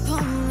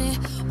 upon me.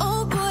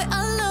 Oh boy,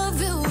 I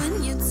love it when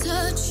you're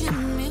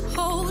touching me,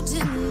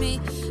 holding me.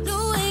 No,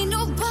 ain't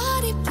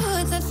nobody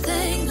put that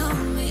thing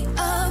on me,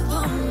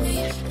 upon me,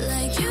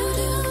 like you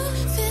do.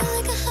 Feel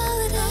like a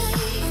holiday.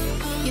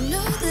 You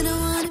know that I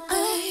want it,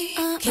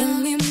 babe. Can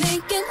we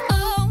make it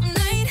all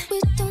night? We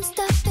don't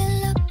stop,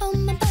 fill up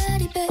on my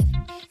body, babe.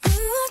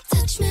 Ooh,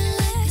 touch me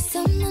like a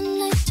summer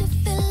night. You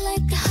feel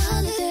like a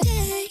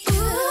holiday.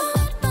 Ooh,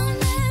 up all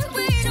night.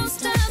 We don't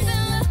stop,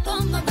 fill up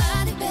on my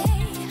body,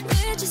 babe.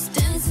 We're just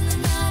dancing the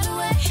night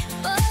away.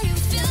 Boy, you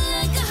feel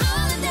like a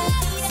holiday.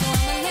 So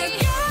I'ma let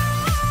go.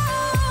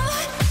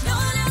 No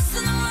one else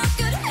in the world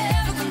could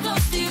ever come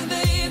close to you,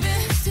 baby.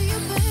 Close to you,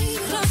 baby.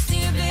 Close to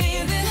you,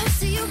 baby. Close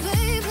to you,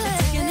 baby.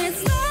 Taking it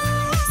slow.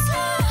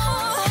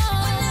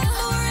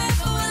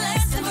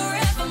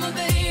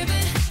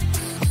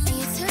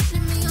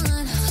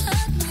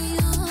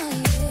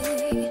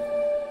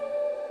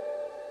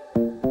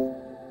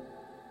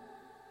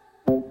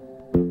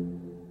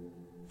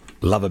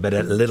 Love a bit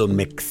of Little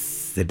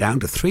Mix. They're down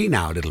to 3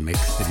 now, Little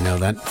Mix. Didn't know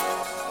that.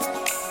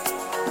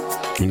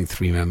 Only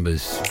 3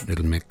 members,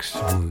 Little Mix.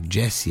 Oh,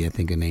 Jessie, I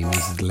think her name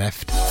is,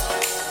 left.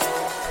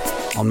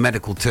 On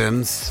medical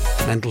terms,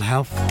 mental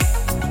health.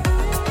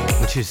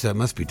 Which is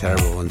must be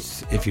terrible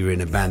once if you're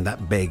in a band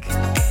that big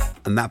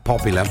and that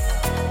popular.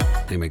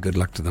 Anyway, good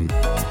luck to them.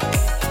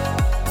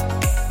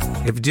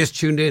 If you just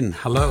tuned in,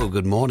 hello,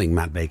 good morning.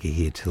 Matt Baker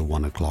here till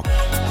 1 o'clock.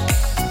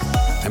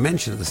 I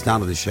mentioned at the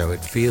start of the show, it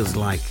feels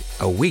like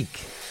a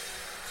week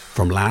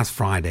from last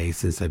Friday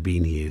since I've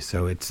been here.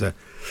 So it's a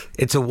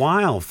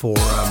while for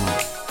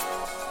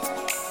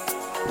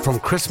from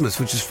Christmas,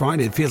 which is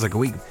Friday. It feels like a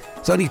week.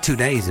 It's only 2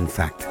 days, in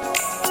fact.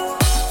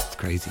 It's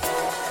crazy.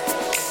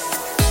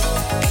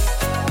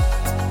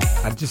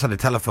 I just had a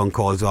telephone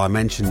call as well. I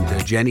mentioned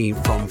Jenny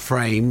from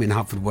Frame in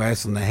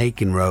Haverfordwest on the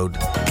Hakin Road.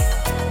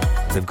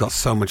 They've got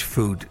so much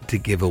food to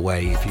give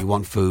away. If you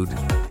want food,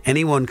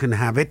 anyone can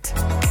have it.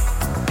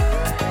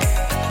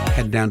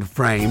 Head down to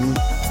Frame.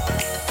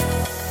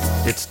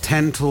 It's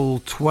 10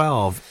 till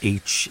 12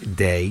 each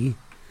day,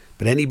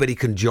 but anybody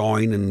can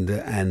join and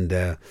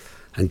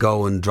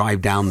go and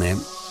drive down there.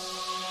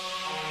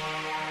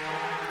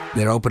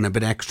 They're open a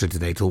bit extra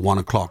today till 1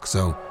 o'clock,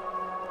 so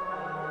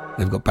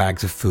they've got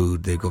bags of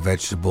food. They've got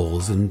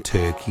vegetables and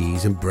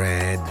turkeys and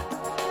bread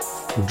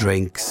and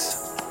drinks.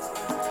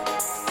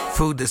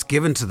 Food that's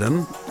given to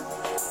them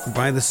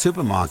by the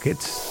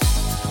supermarkets,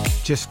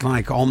 just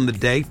like on the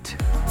date.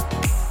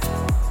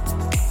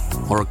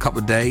 or a couple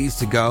of days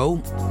to go.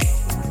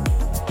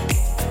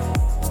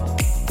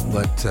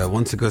 But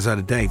once it goes out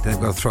of date, they've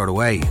got to throw it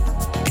away.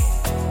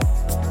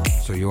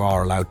 So you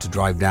are allowed to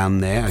drive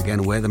down there.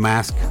 Again, wear the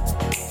mask.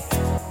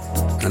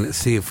 And let's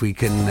see if we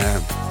can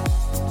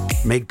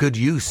make good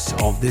use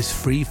of this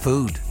free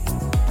food.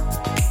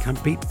 You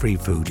can't beat free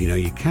food,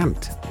 you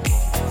can't.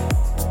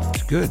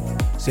 It's good.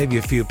 Save you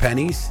a few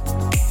pennies.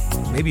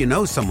 Maybe you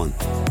know someone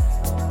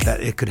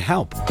that it could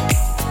help.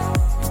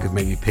 You could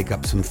maybe pick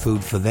up some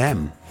food for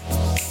them.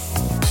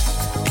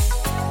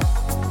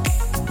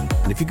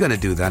 And if you're going to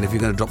do that, if you're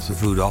going to drop some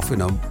food off,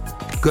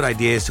 good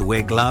idea is to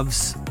wear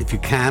gloves if you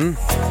can.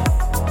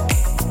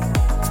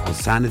 Or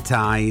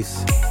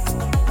sanitize.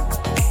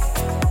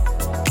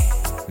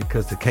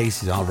 Because the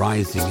cases are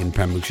rising in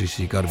Pembrokeshire,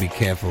 so you've got to be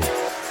careful.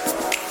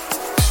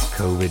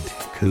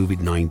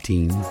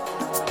 COVID-19.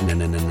 No,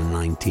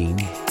 19.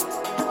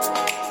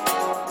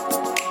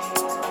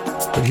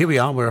 But here we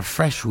are, we're a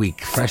fresh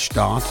week, fresh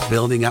start,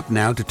 building up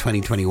now to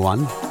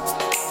 2021.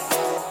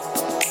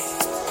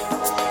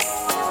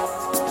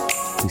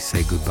 We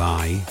say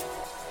goodbye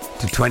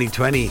to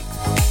 2020.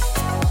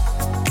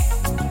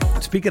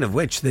 Speaking of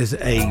which, there's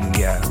I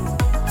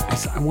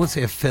won't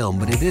say a film,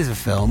 but it is a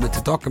film. It's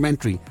a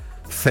documentary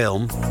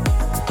film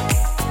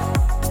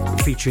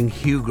featuring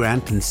Hugh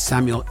Grant and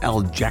Samuel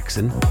L.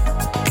 Jackson.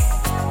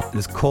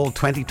 It's called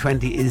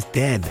 2020 is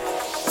Dead.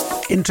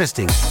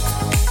 Interesting.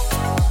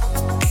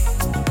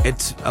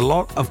 It's a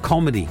lot of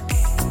comedy,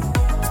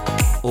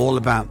 all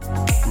about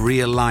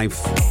real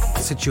life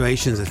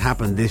situations that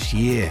happened this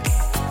year.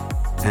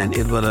 And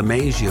it will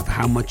amaze you of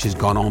how much has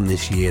gone on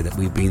this year that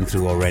we've been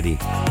through already.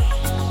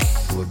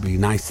 It would be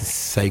nice to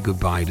say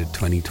goodbye to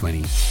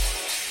 2020.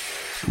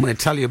 I'm going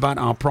to tell you about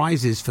our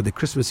prizes for the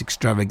Christmas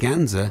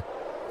extravaganza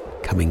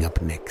coming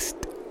up next.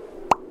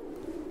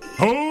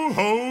 Ho,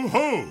 ho,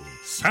 ho!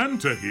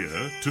 Santa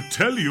here to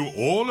tell you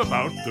all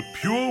about the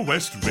Pure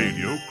West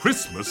Radio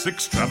Christmas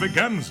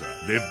extravaganza,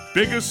 their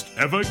biggest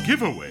ever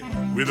giveaway,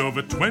 with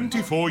over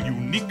 24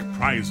 unique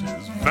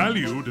prizes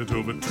valued at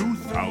over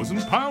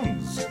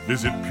 £2,000.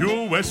 Visit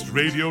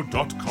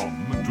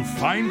purewestradio.com to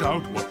find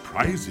out what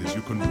prizes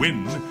you can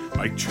win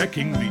by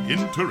checking the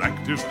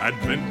interactive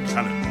advent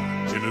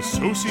calendar in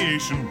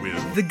association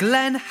with The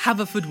Glen,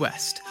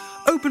 Haverfordwest.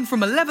 Open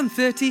from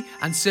 11:30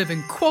 and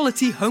serving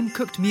quality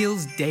home-cooked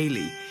meals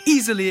daily.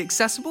 Easily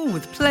accessible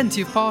with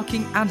plenty of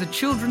parking and a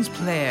children's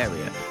play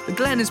area. The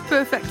Glen is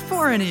perfect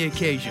for any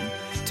occasion.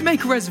 To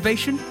make a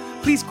reservation,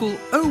 please call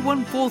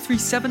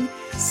 01437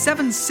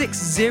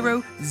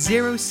 760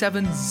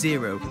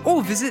 070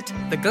 or visit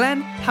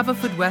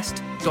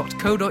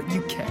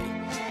theglenhaverfordwest.co.uk.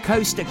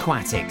 Coast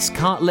Aquatics,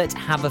 Cartlet,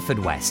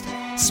 Haverfordwest,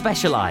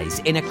 specialise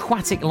in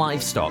aquatic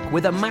livestock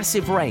with a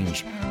massive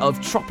range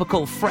of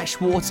tropical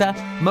freshwater,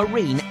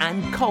 marine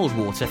and cold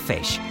water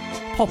fish.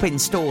 Pop in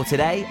store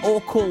today or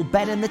call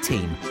Ben and the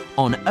team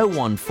on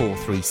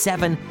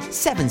 01437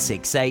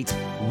 768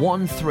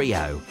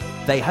 130.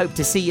 They hope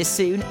to see you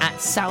soon at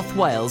South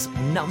Wales'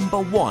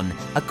 #1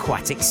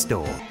 aquatic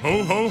store.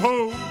 Ho, ho,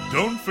 ho!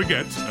 Don't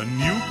forget, a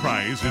new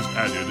prize is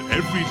added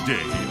every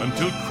day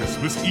until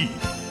Christmas Eve.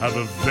 Have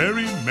a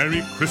very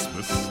Merry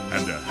Christmas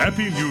and a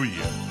Happy New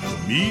Year from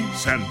me,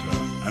 Santa,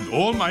 and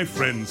all my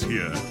friends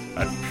here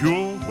at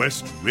Pure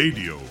West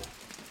Radio.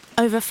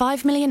 Over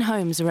 5 million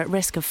homes are at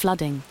risk of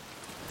flooding.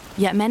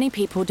 Yet many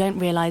people don't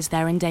realise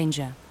they're in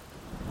danger.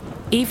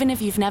 Even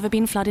if you've never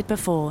been flooded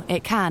before,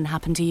 it can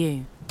happen to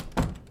you.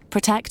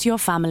 Protect your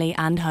family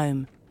and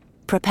home.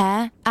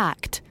 Prepare,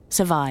 act,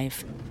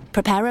 survive.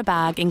 Prepare a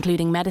bag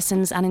including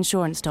medicines and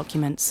insurance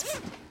documents.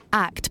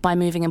 Act by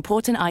moving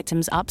important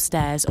items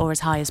upstairs or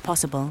as high as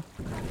possible.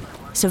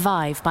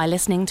 Survive by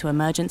listening to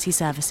emergency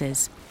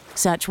services.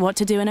 Search what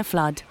to do in a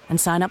flood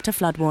and sign up to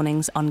flood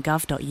warnings on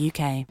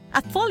gov.uk.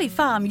 At Folly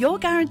Farm, you're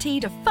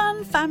guaranteed a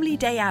fun family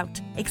day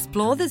out.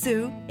 Explore the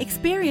zoo,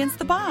 experience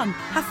the barn,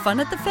 have fun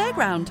at the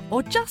fairground,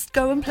 or just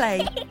go and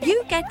play.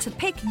 You get to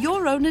pick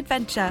your own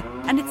adventure,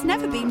 and it's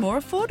never been more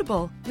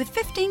affordable. With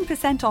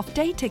 15% off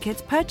day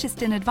tickets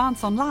purchased in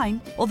advance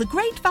online, or the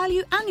great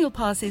value annual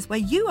passes where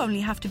you only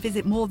have to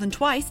visit more than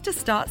twice to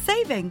start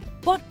saving.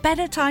 What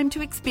better time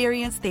to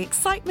experience the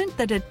excitement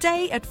that a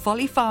day at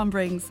Folly Farm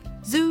brings?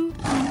 Zoo,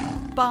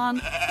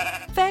 barn,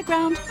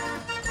 fairground,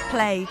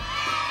 play.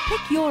 Pick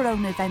your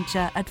own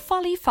adventure at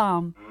Folly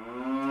Farm.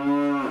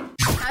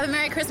 Have a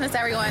Merry Christmas,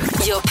 everyone.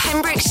 Your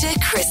Pembrokeshire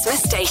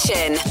Christmas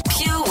station,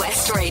 Pure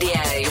West Radio.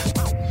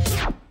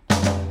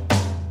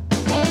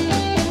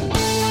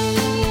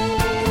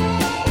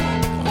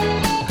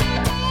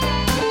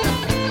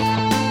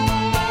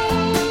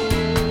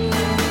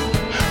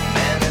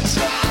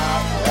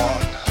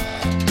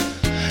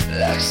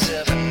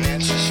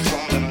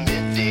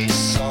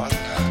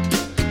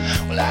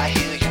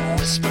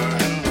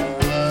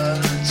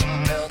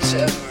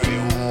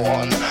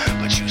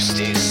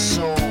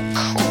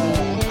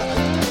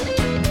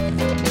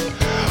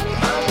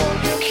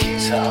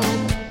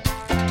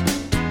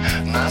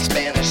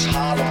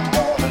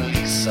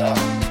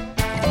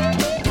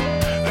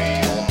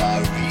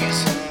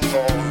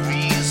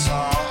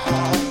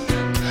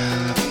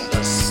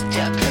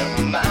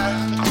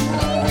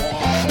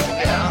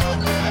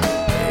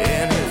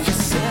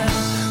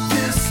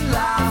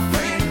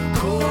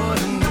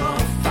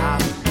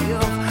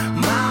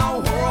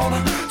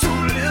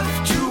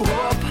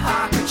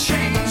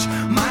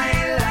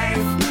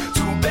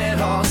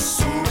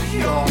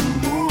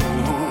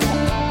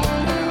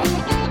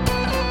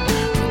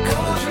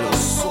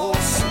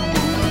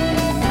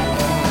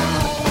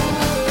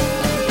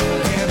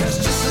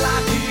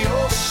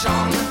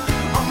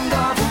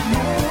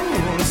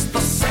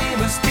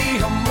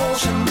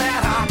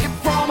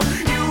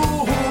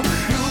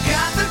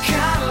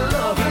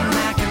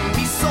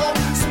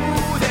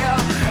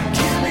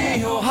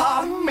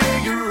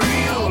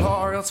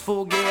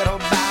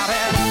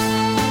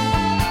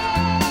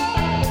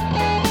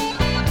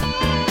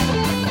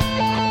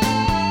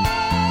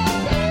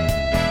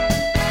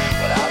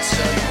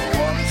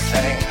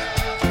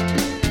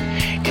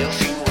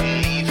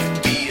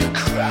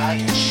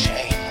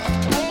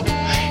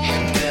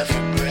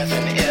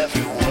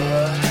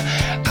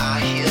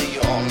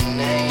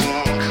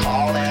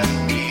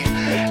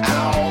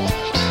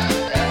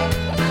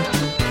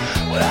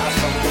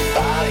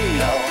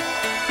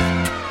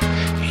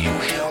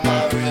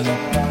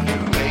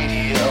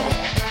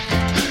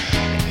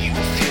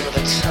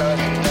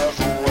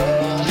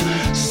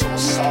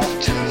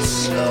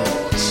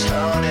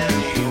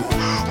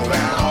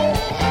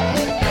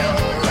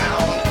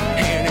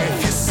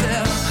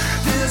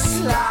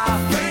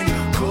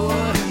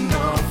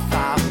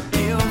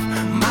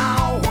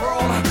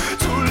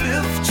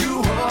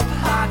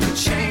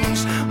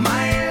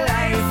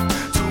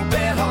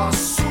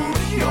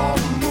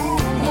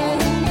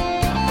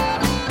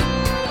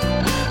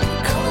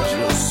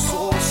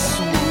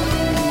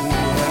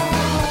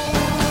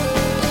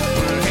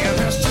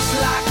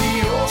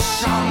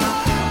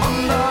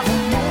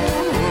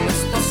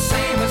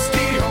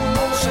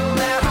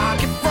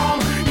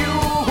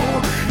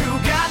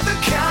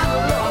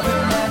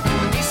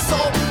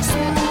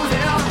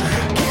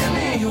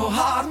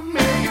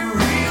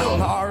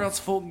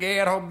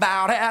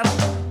 about it.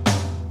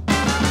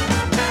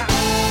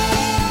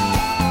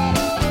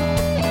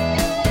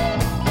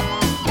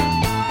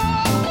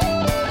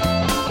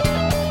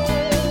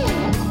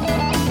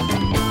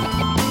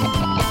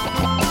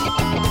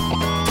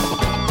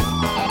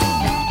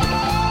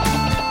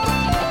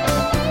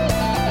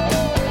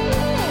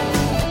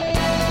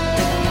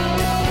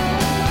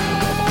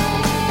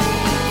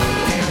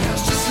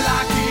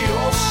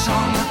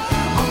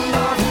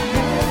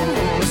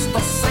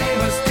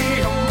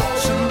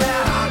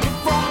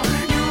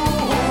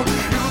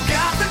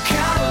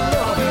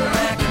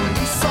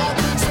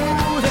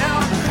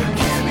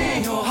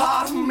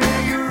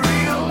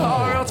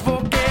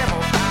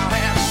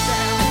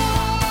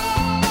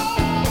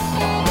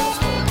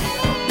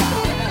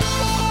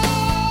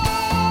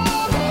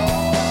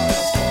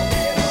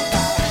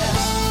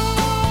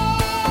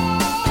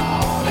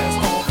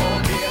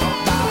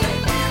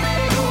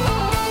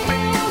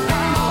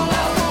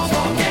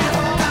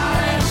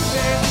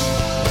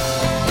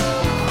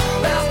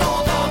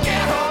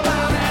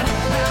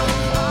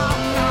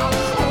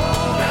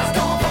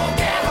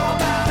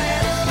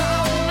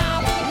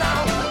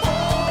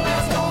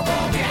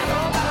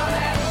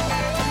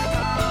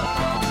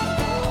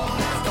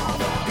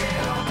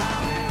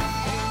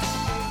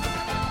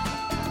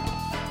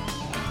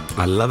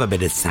 I love a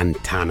bit of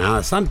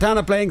Santana.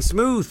 Santana playing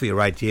smooth for you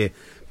right here,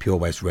 Pure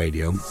West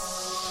Radio.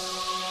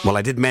 Well,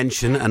 I did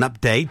mention an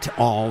update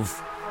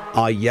of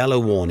our yellow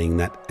warning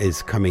that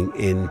is coming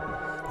in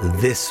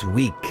this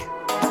week.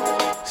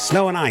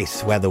 Snow and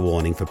ice weather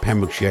warning for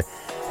Pembrokeshire.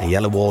 A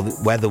yellow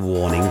weather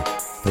warning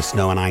for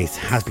snow and ice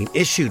has been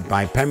issued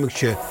by for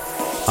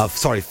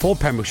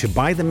Pembrokeshire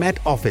by the Met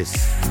Office.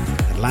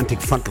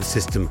 Atlantic frontal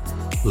system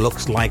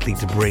looks likely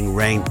to bring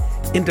rain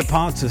into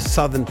parts of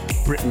southern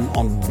Britain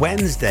on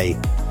Wednesday,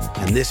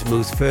 and this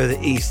moves further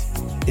east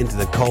into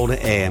the colder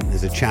air.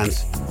 There's a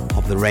chance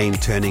of the rain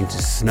turning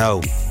to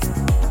snow.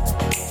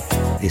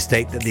 They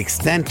state that the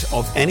extent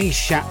of any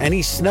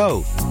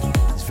snow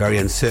is very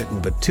uncertain,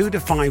 but 2 to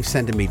 5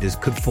 centimetres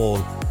could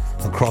fall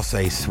across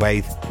a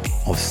swathe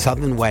of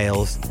southern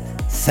Wales,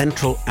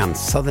 central and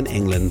southern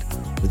England,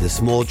 with a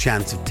small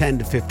chance of 10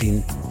 to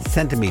 15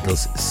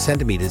 centimetres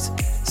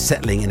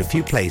settling in a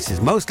few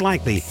places, most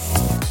likely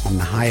on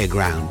the higher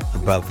ground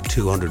above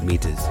 200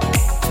 metres.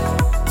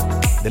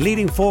 The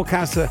leading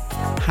forecaster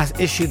has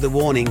issued the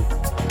warning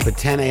for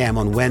 10 a.m.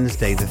 on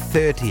Wednesday, the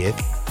 30th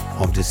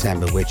of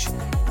December, which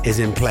is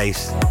in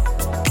place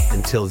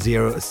until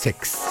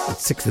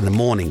 6 in the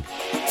morning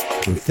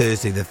on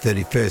Thursday, the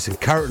 31st, and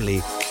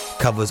currently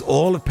covers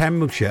all of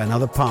Pembrokeshire and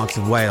other parts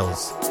of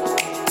Wales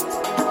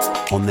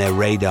on their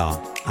radar.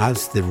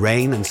 As the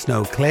rain and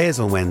snow clears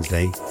on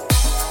Wednesday,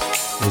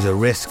 there's a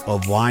risk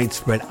of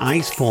widespread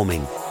ice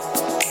forming.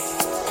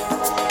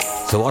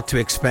 So what to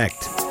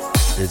expect?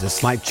 There's a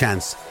slight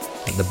chance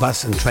that the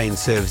bus and train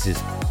services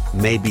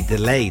may be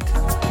delayed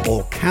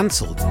or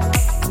cancelled,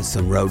 with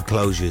some road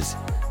closures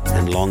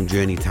and long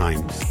journey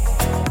times.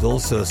 There's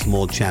also a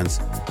small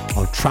chance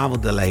of travel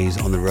delays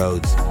on the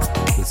roads,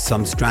 with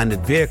some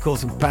stranded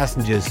vehicles and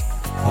passengers,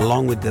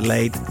 along with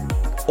delayed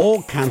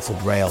or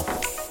cancelled rail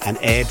and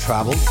air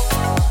travel,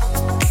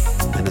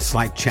 and a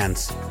slight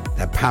chance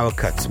that power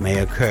cuts may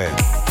occur,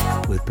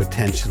 with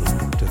potential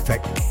to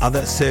affect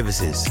other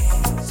services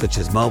such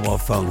as mobile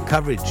phone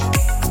coverage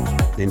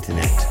and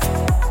internet.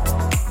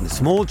 And a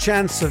small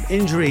chance of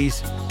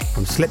injuries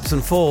from slips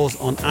and falls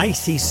on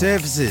icy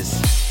surfaces.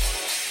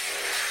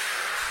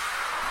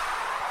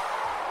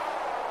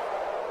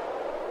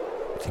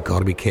 So you've got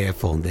to be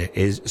careful. There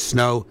is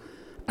snow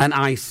and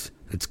ice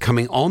that's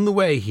coming on the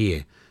way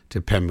here to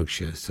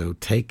Pembrokeshire, so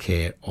take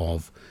care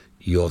of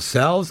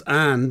yourselves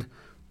and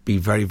be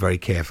very, very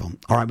careful.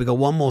 All right, we got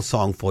one more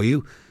song for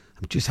you.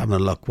 I'm just having a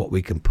look what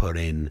we can put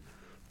in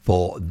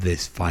for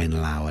this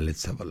final hour.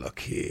 Let's have a look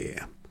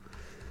here.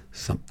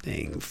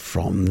 Something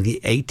from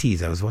the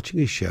 80s. I was watching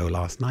a show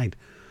last night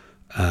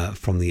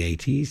from the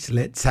 80s.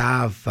 Let's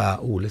have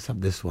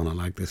this one. I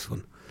like this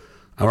one.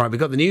 All right, we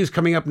got the news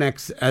coming up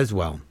next as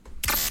well.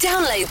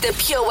 Download the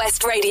Pure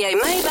West Radio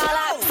mobile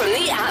app from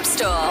the App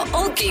Store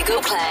or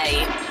Google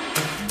Play.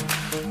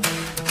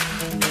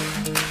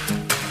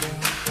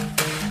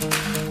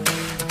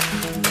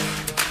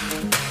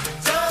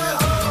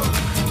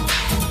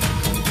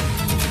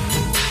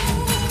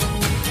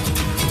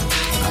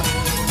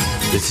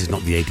 This is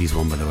not the 80s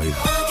one, by the way.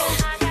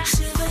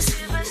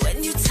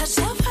 When you touch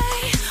that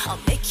way, I'll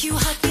make you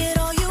hug it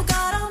all you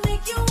got. I'll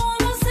make you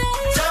wanna say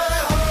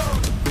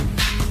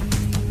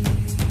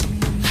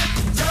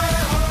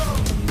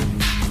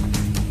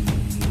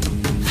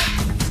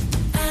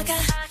I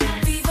got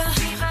fever,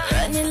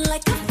 running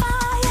like a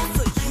fire.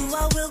 For you I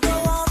will go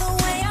all the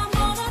way. I'm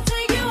gonna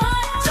take you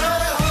higher.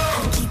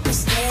 I keep it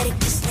steady,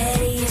 'cause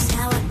steady is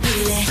how I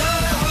feel it.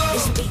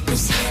 This beat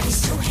is heavy,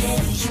 so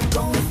heavy you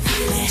gon'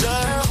 feel it.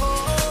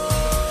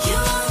 You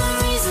are the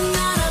reason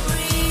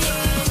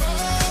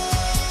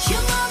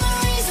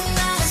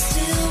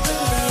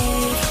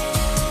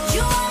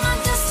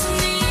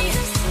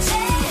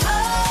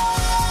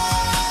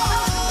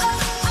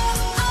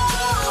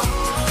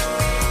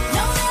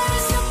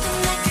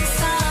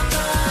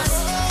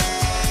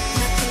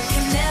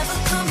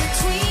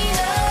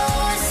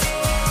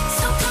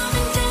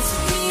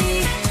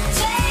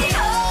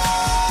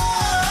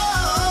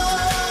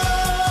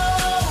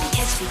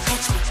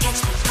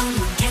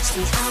catch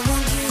me. I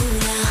want you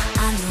now.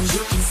 I know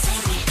you can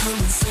save me. Come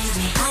and save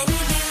me. I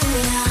need you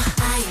now.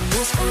 I am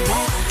yours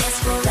forever. Yes,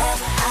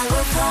 forever. I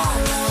will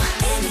follow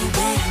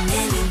anywhere and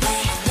any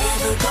way.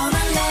 Never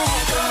gonna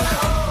let go.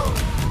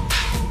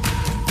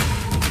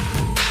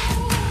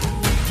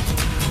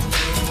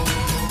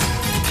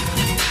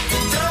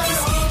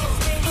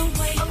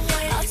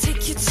 I'll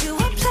take you to a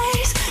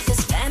place.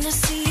 This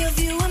fantasy of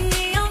you and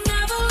me, I'll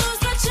never lose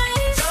the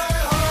chase.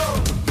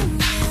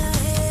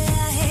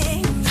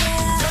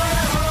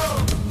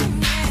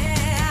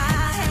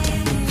 I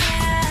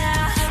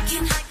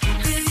can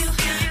feel you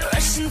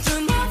rushing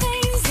through my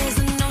veins. There's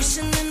an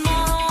ocean in my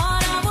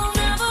heart. I will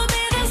never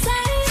be the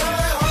same.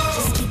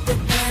 Just keep it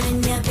burning,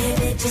 yeah,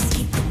 baby. Just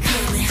keep it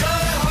coming.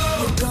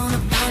 You're gonna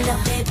find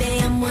out, baby,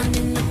 I'm one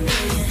in a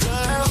million.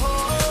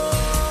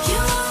 You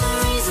are the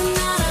reason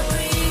that I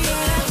breathe.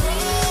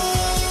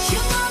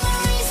 You are the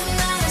reason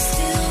that I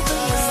still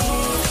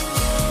believe.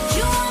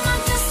 You are my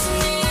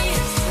destiny.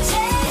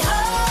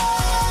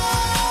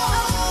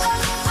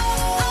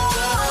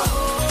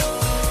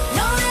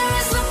 No, there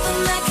is nothing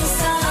that can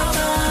stop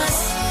us.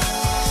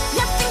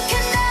 Nothing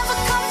can ever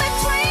come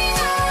between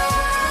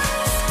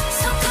us.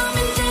 So come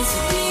and dance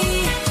with me.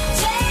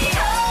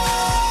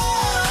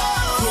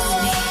 You and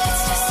me,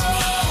 it's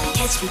destiny.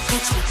 Catch me,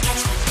 catch me,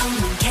 catch me, come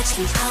and catch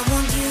me. I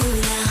want you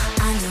now.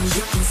 I know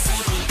you can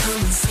save me.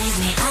 Come and save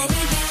me. I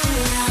need you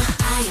now.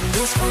 I am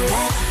yours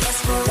forever. Yes,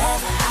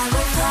 forever. I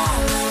will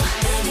follow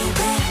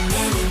anywhere and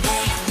any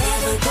way.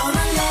 Never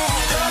gonna let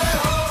go.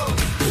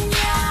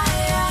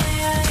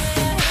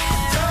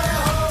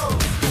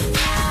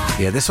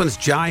 Yeah, this one's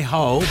Jai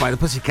Ho by the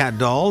Pussycat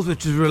Dolls,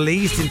 which was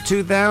released in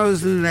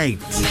 2008.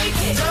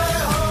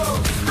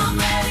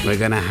 We're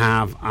going to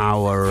have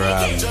our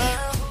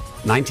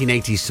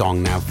 1980s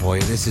song now for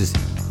you. This is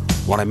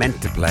what I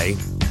meant to play.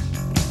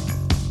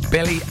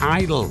 Billy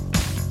Idol,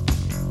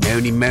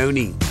 Moni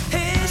Moni.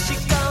 Here she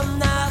come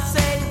now,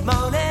 say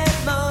Monet,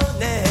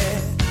 Monet.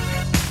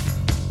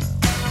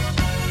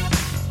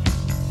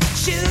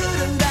 Shoot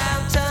 'em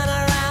down, turn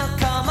around,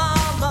 come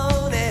on,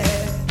 Monet.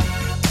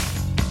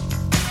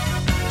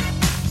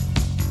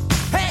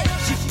 Hey,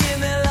 she give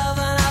me love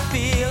and I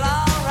feel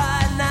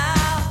alright now.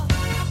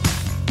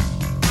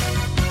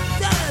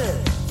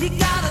 You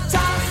gotta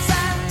toss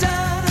and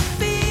turn and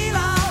feel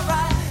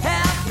alright,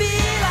 and I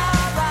feel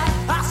alright.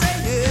 I say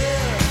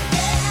yeah,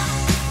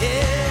 yeah,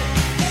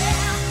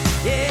 yeah.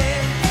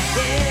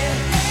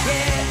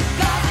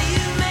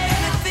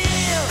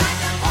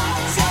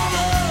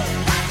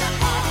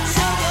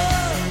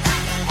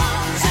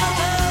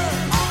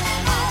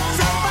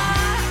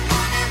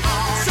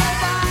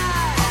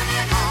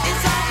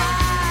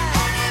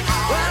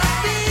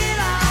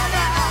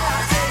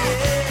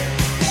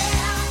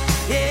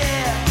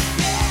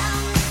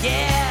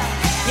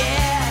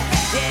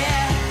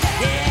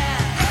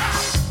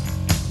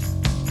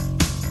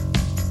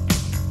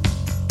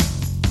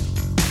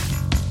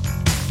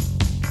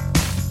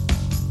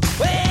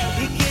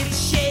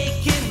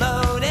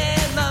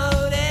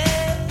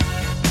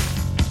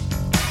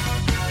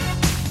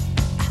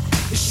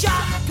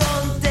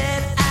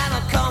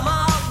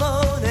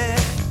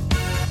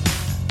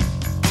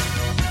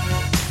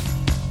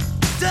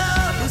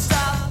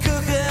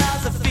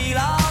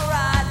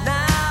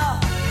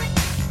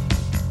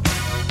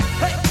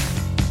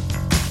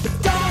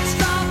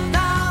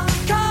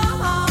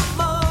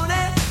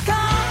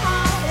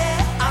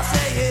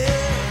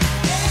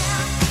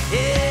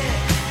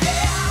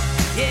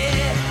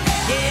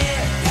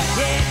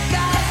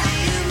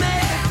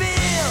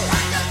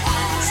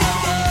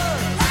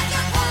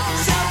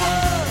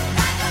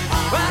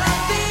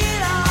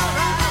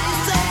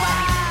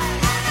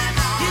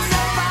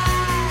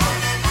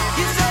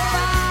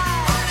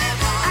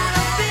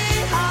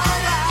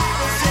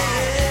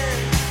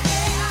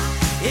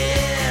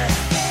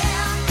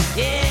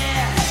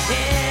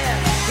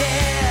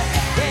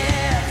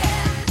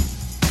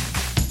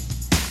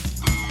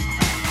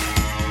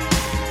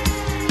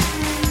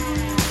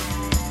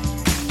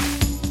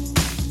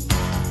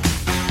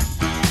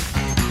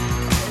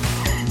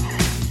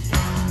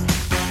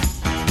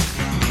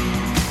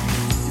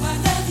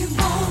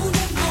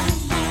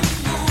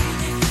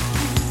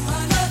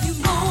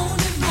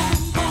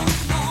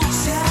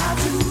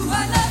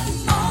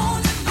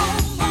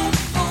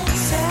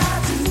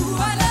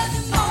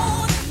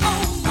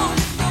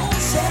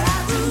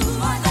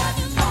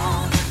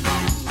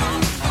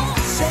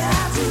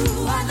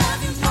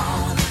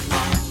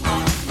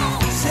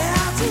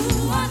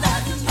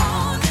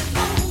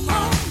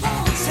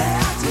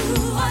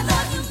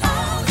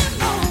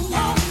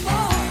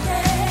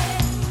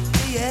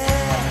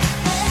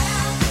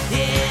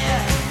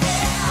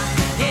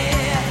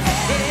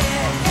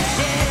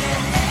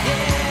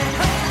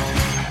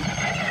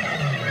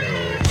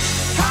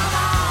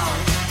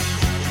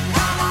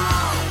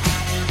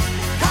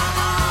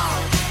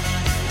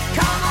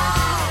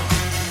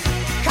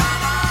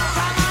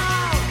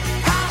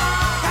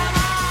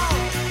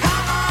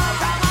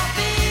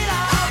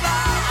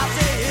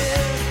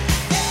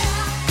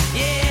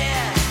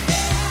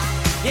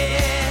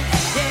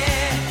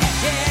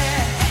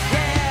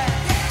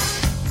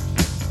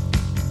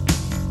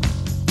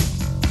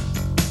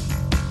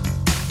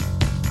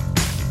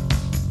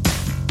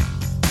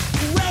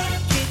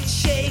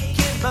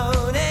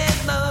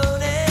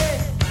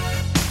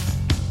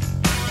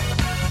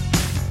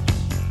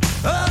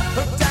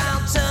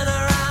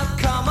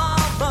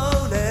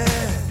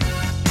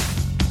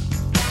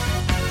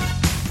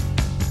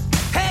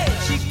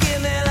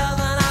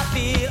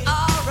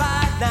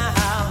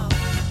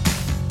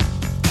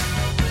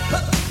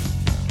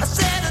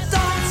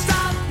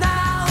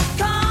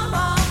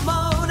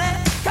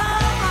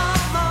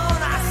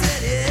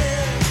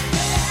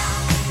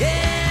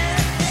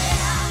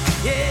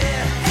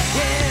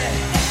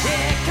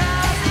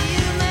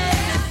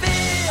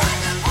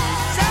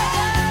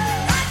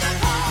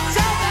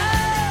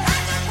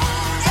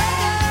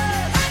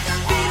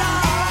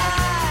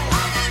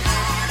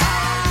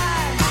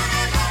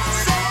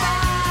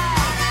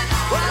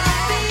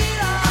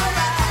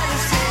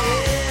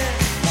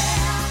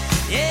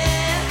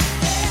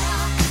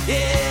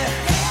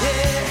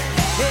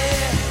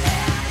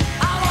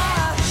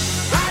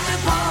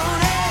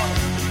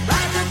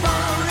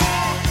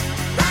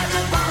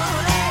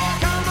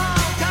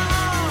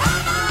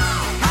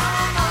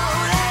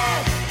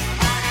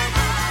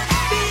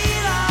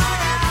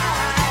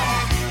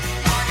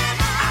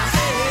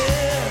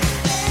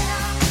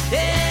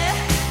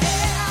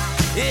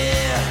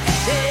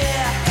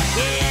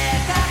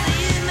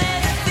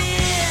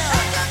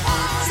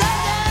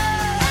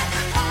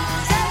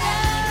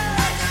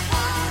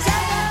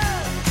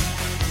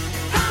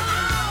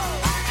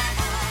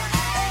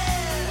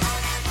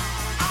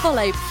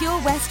 Follow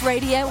Pure West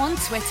Radio on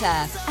Twitter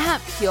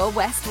at Pure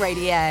West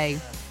Radio.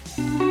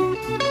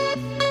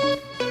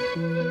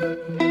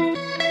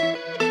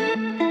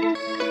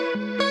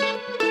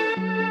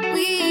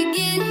 We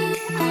get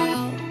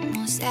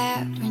almost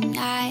every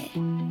night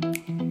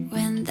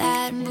when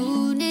that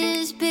moon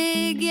is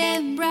big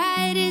and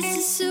bright. It's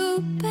a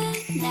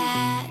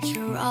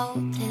supernatural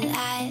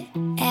delight.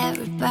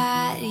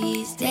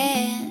 Everybody's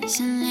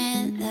dancing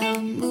in the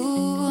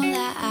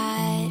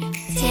moonlight,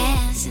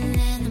 dancing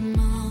in the moonlight.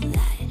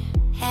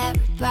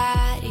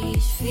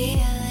 Everybody's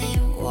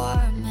feeling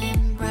warm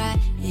and bright.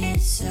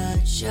 It's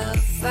such a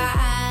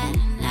fine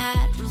and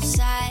natural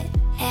sight.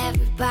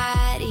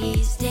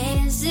 Everybody's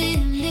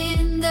dancing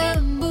in the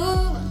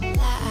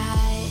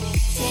moonlight,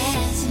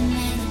 dancing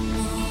in the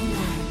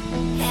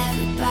moonlight.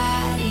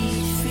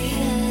 Everybody's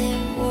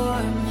feeling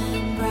warm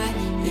and bright.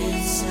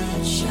 It's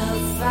such a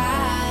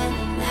fine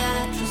and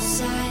natural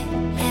sight.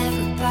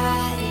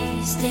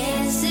 Everybody's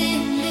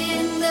dancing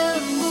in the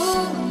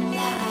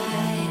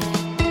moonlight.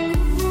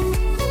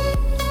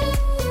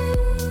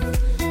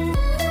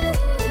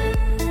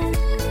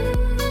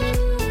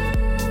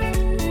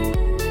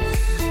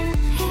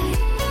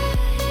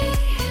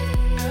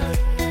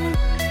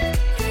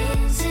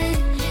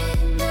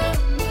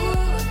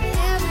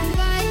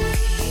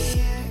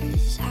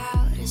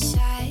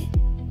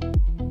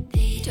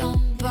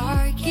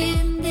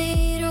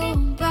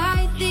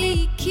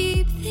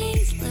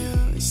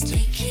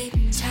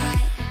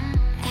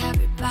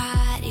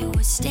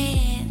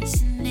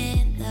 Dancing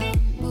in the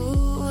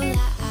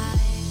moonlight,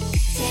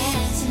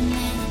 dancing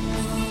in the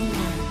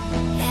moonlight.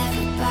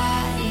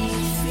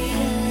 Everybody's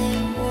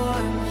feeling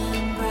warm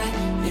and bright.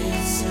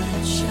 It's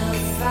such a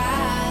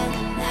fine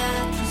and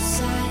natural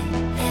sight.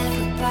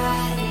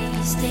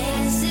 Everybody's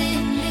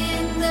dancing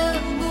in the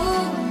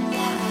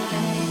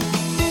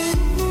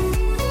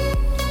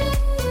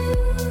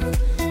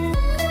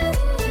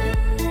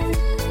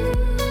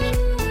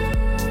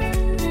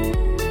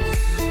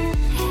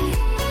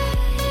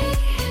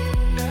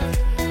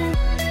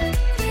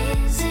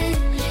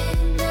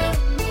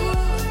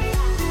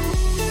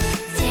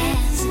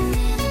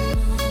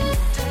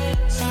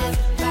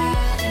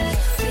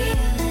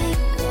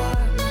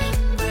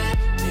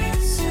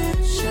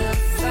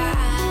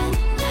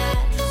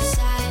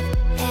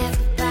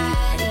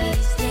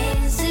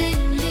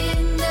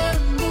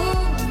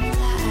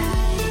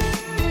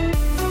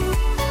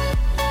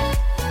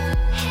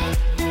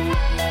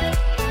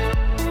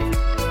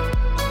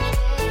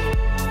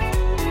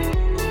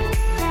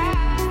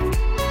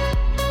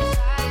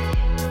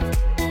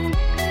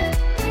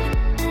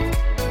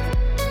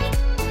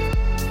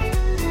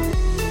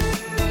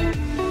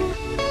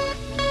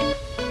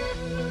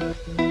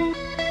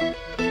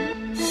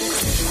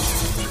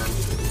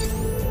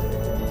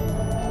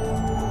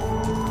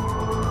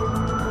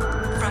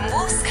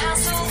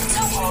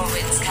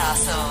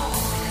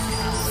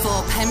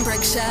For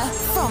Pembrokeshire,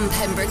 from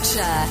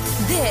Pembrokeshire,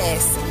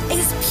 this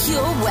is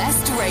Pure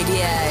West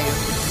Radio.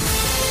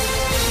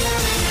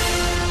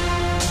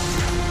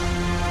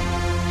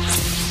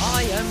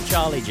 I am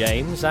Charlie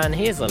James, and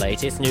here's the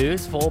latest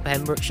news for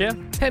Pembrokeshire.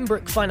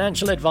 Pembroke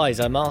financial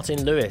advisor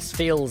Martin Lewis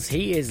feels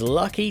he is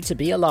lucky to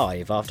be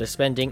alive after spending